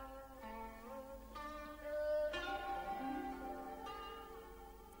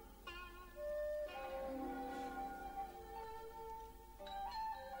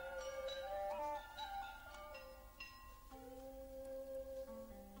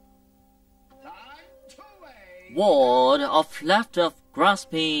 Ward off left of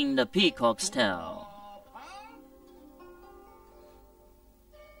grasping the peacock's tail.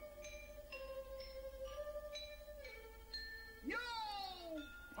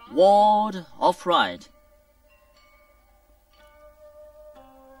 Ward off right.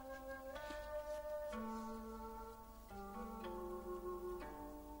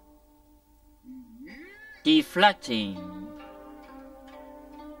 Deflecting.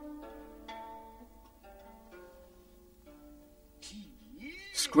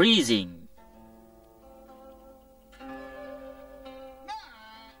 Squeezing.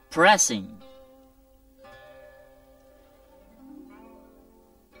 Pressing.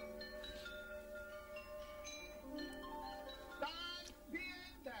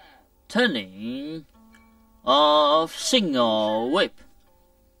 Turning of single whip.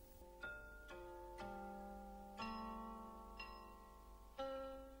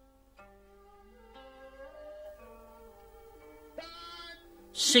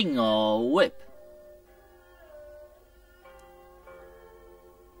 Single whip.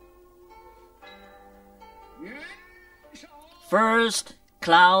 First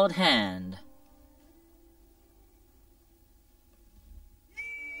cloud hand.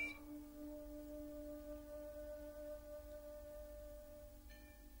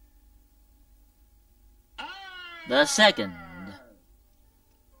 The second.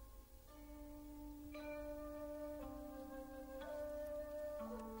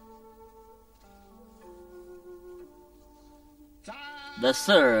 The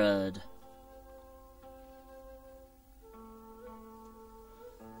third.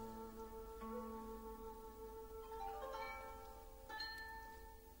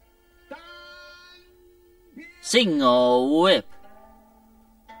 Single whip.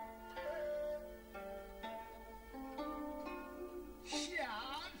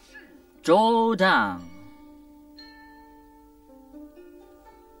 Zhou down.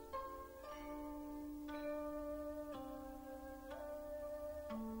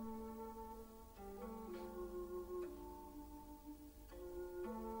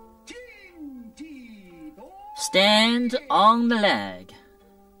 Stand on the leg.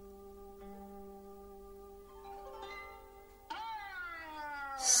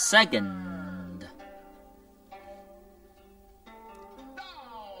 Second.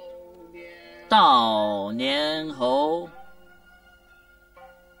 到年后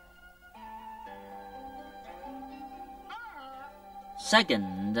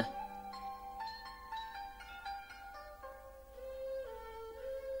Second.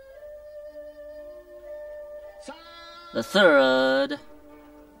 The third.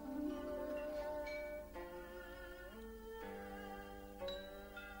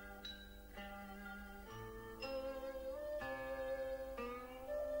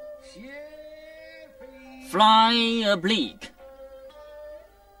 Fly oblique.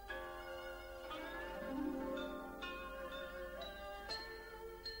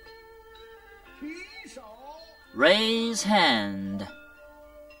 Raise hand.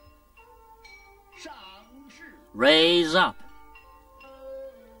 Raise up.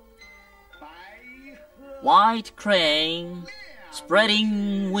 White crane,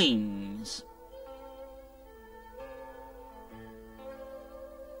 spreading wings.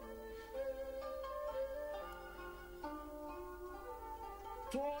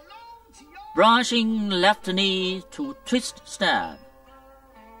 Brushing left knee to twist step.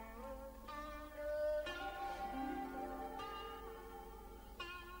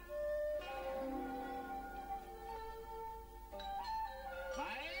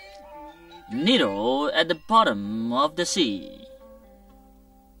 Needle at the bottom of the sea.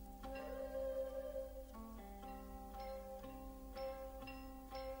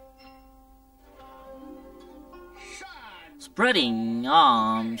 Spreading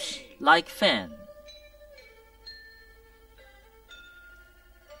arms like fan.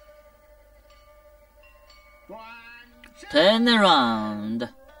 Turn around.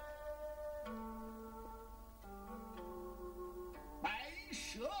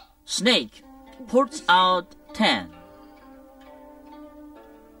 Snake puts out 10.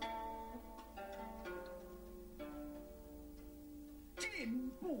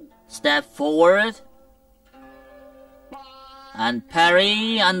 Step forward and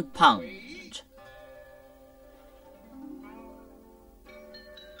parry and punch.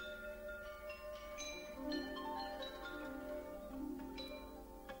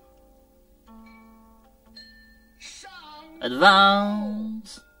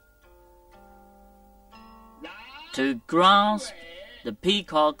 Advance to grasp the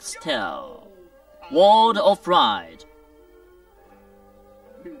peacock's tail. Ward of right.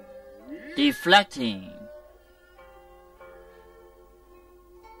 Deflecting.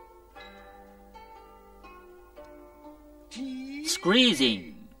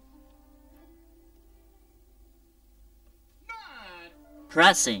 Squeezing.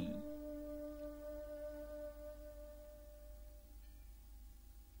 Pressing.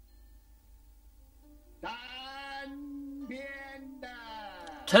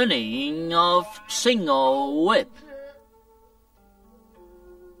 Turning of single whip.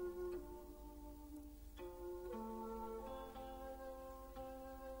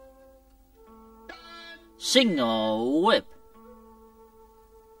 Single whip.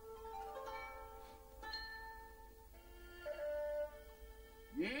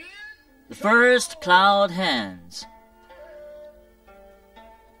 The first cloud hands.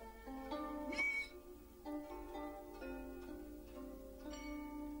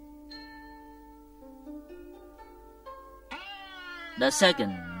 The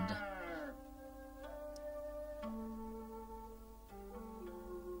second.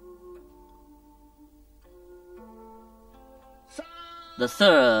 The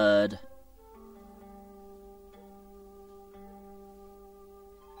third.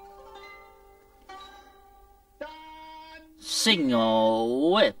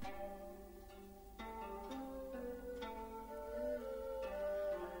 Single whip.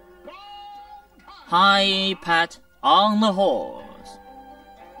 High pat on the horse.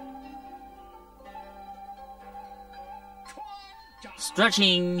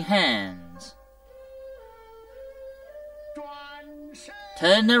 Stretching hands.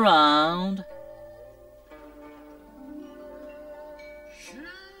 Turn around.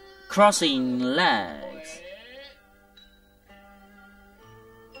 Crossing legs.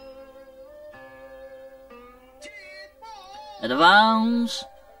 Advance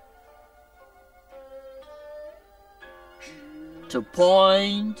to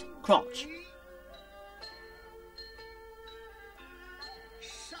point crotch.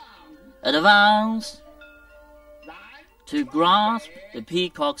 Advance to grasp the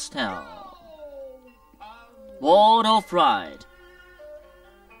peacock's tail. Ward of right.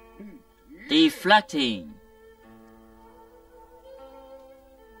 Deflecting.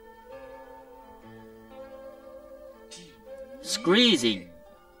 squeezing,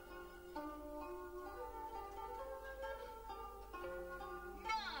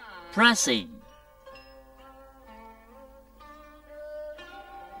 pressing,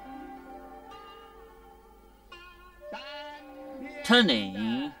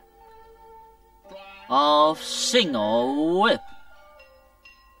 turning of single whip.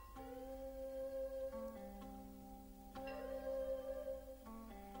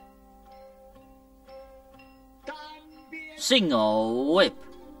 Single whip.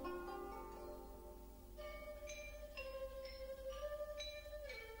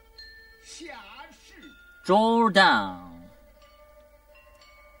 Draw down.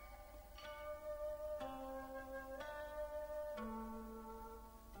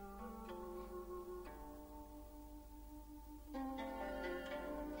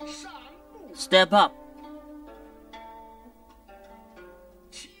 Step up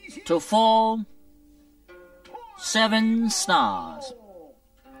to form 7 stars.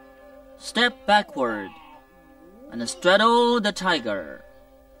 Step backward and straddle the tiger.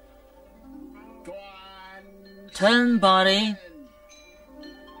 Turn body.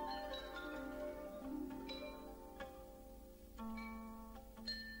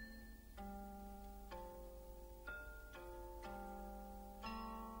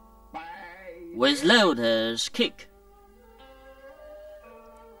 With lotus kick.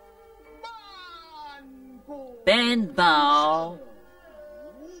 Bend bow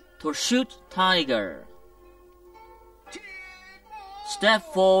to shoot tiger. Step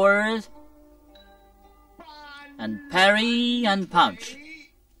forward and parry and punch.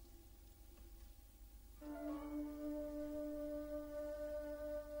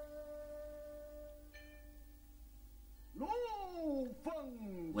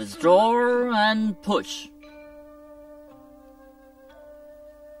 Withdraw and push.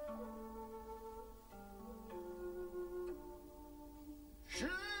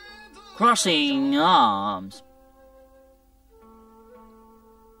 Crossing arms.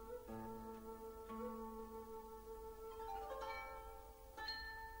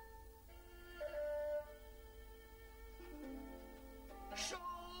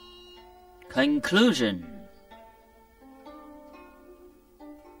 Conclusion.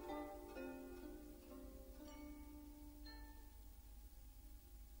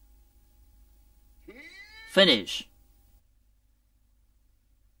 Finish.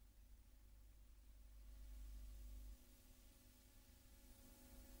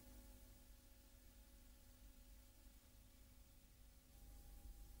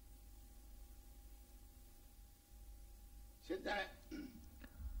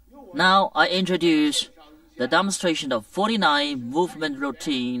 Now I introduce the demonstration of 49 movement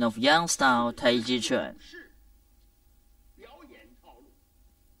routine of Yang Style Taiji Quan.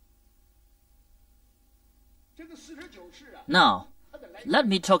 Now, let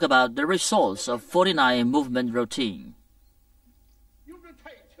me talk about the results of 49 movement routine.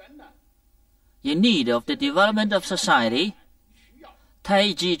 In need of the development of society,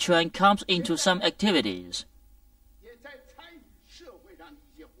 Taiji Quan comes into some activities,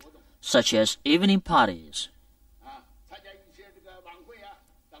 such as evening parties.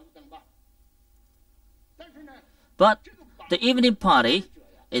 But the evening party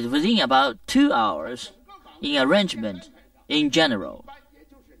is within about 2 hours in arrangement in general.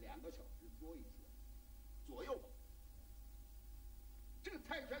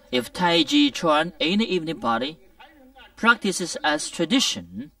 If Taiji Quan in the evening party practices as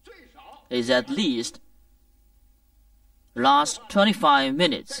tradition, is at least last 25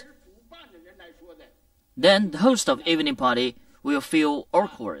 minutes, then the host of evening party will feel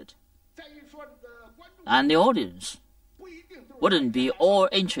awkward, and the audience wouldn't be all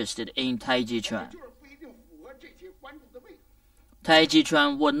interested in Taiji Quan. Taiji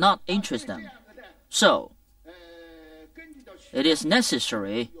Quan would not interest them. So, it is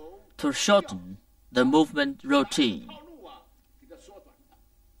necessary to shorten the movement routine.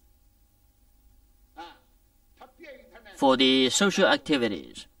 For the social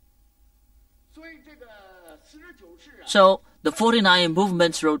activities. So, the 49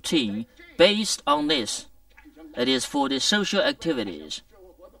 movements routine based on this, it is for the social activities.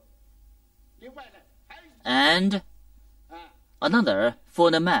 And another for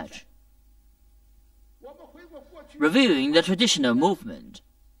the match. Reviewing the traditional movement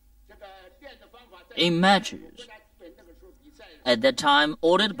in matches, at that time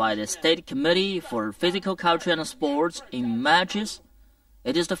ordered by the State Committee for Physical Culture and Sports in matches,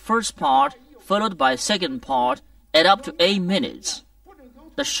 it is the first part followed by second part at up to 8 minutes.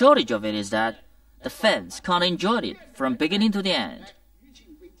 The shortage of it is that the fans can't enjoy it from beginning to the end,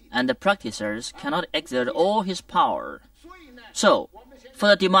 and the practitioners cannot exert all his power. So, for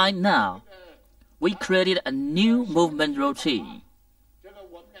the demand now, we created a new movement routine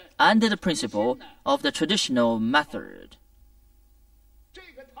under the principle of the traditional method.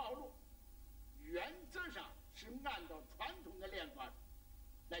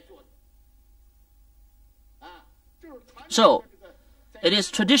 So, it is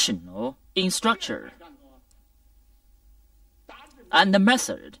traditional in structure. And the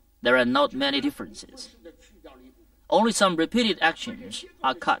method, there are not many differences. Only some repeated actions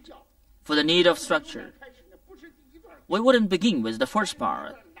are cut for the need of structure. We wouldn't begin with the first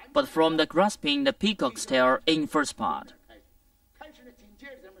part, but from the grasping the peacock's tail in first part.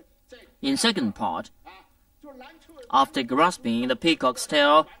 In second part, after grasping the peacock's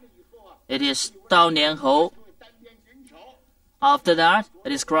tail, it is Dao Nian Hou. After that,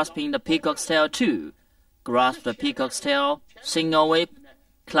 it is grasping the peacock's tail too. Grasp the peacock's tail, single whip,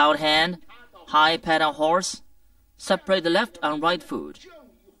 cloud hand, high pedal horse. Separate the left and right foot.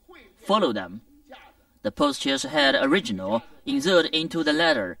 Follow them. The postures had original, insert into the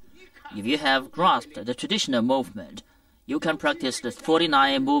latter. If you have grasped the traditional movement, you can practice the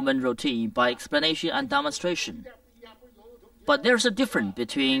 49 movement routine by explanation and demonstration. But there's a difference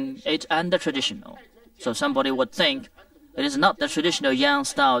between it and the traditional. So somebody would think it is not the traditional Yang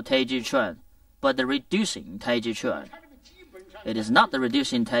Style Taiji Quan, but the reducing Taiji Quan. It is not the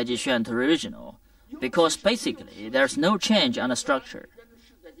reducing Taiji Quan to original, because basically there's no change on the structure,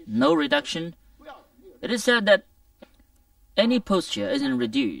 no reduction. It is said that any posture isn't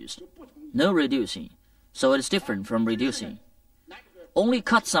reduced, no reducing, so it is different from reducing. Only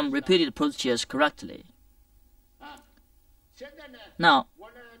cut some repeated postures correctly. Now,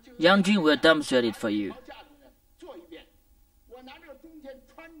 Yang Jun will demonstrate it for you.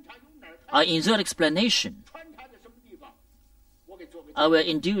 I insert explanation. I will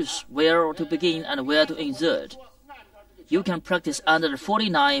induce where to begin and where to insert. You can practice under the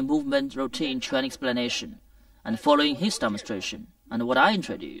 49 movement routine Quan explanation and following his demonstration and what I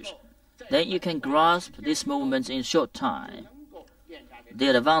introduce. Then you can grasp these movements in short time.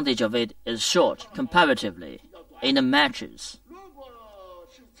 The advantage of it is short comparatively in the matches.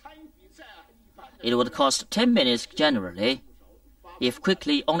 It would cost 10 minutes generally, if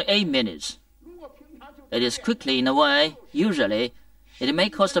quickly only 8 minutes. It is quickly in a way, usually, it may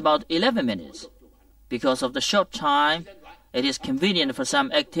cost about 11 minutes. Because of the short time, it is convenient for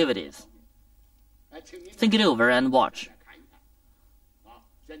some activities. Think it over and watch.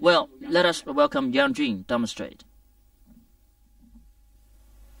 Well, let us welcome Yang Jun demonstrate.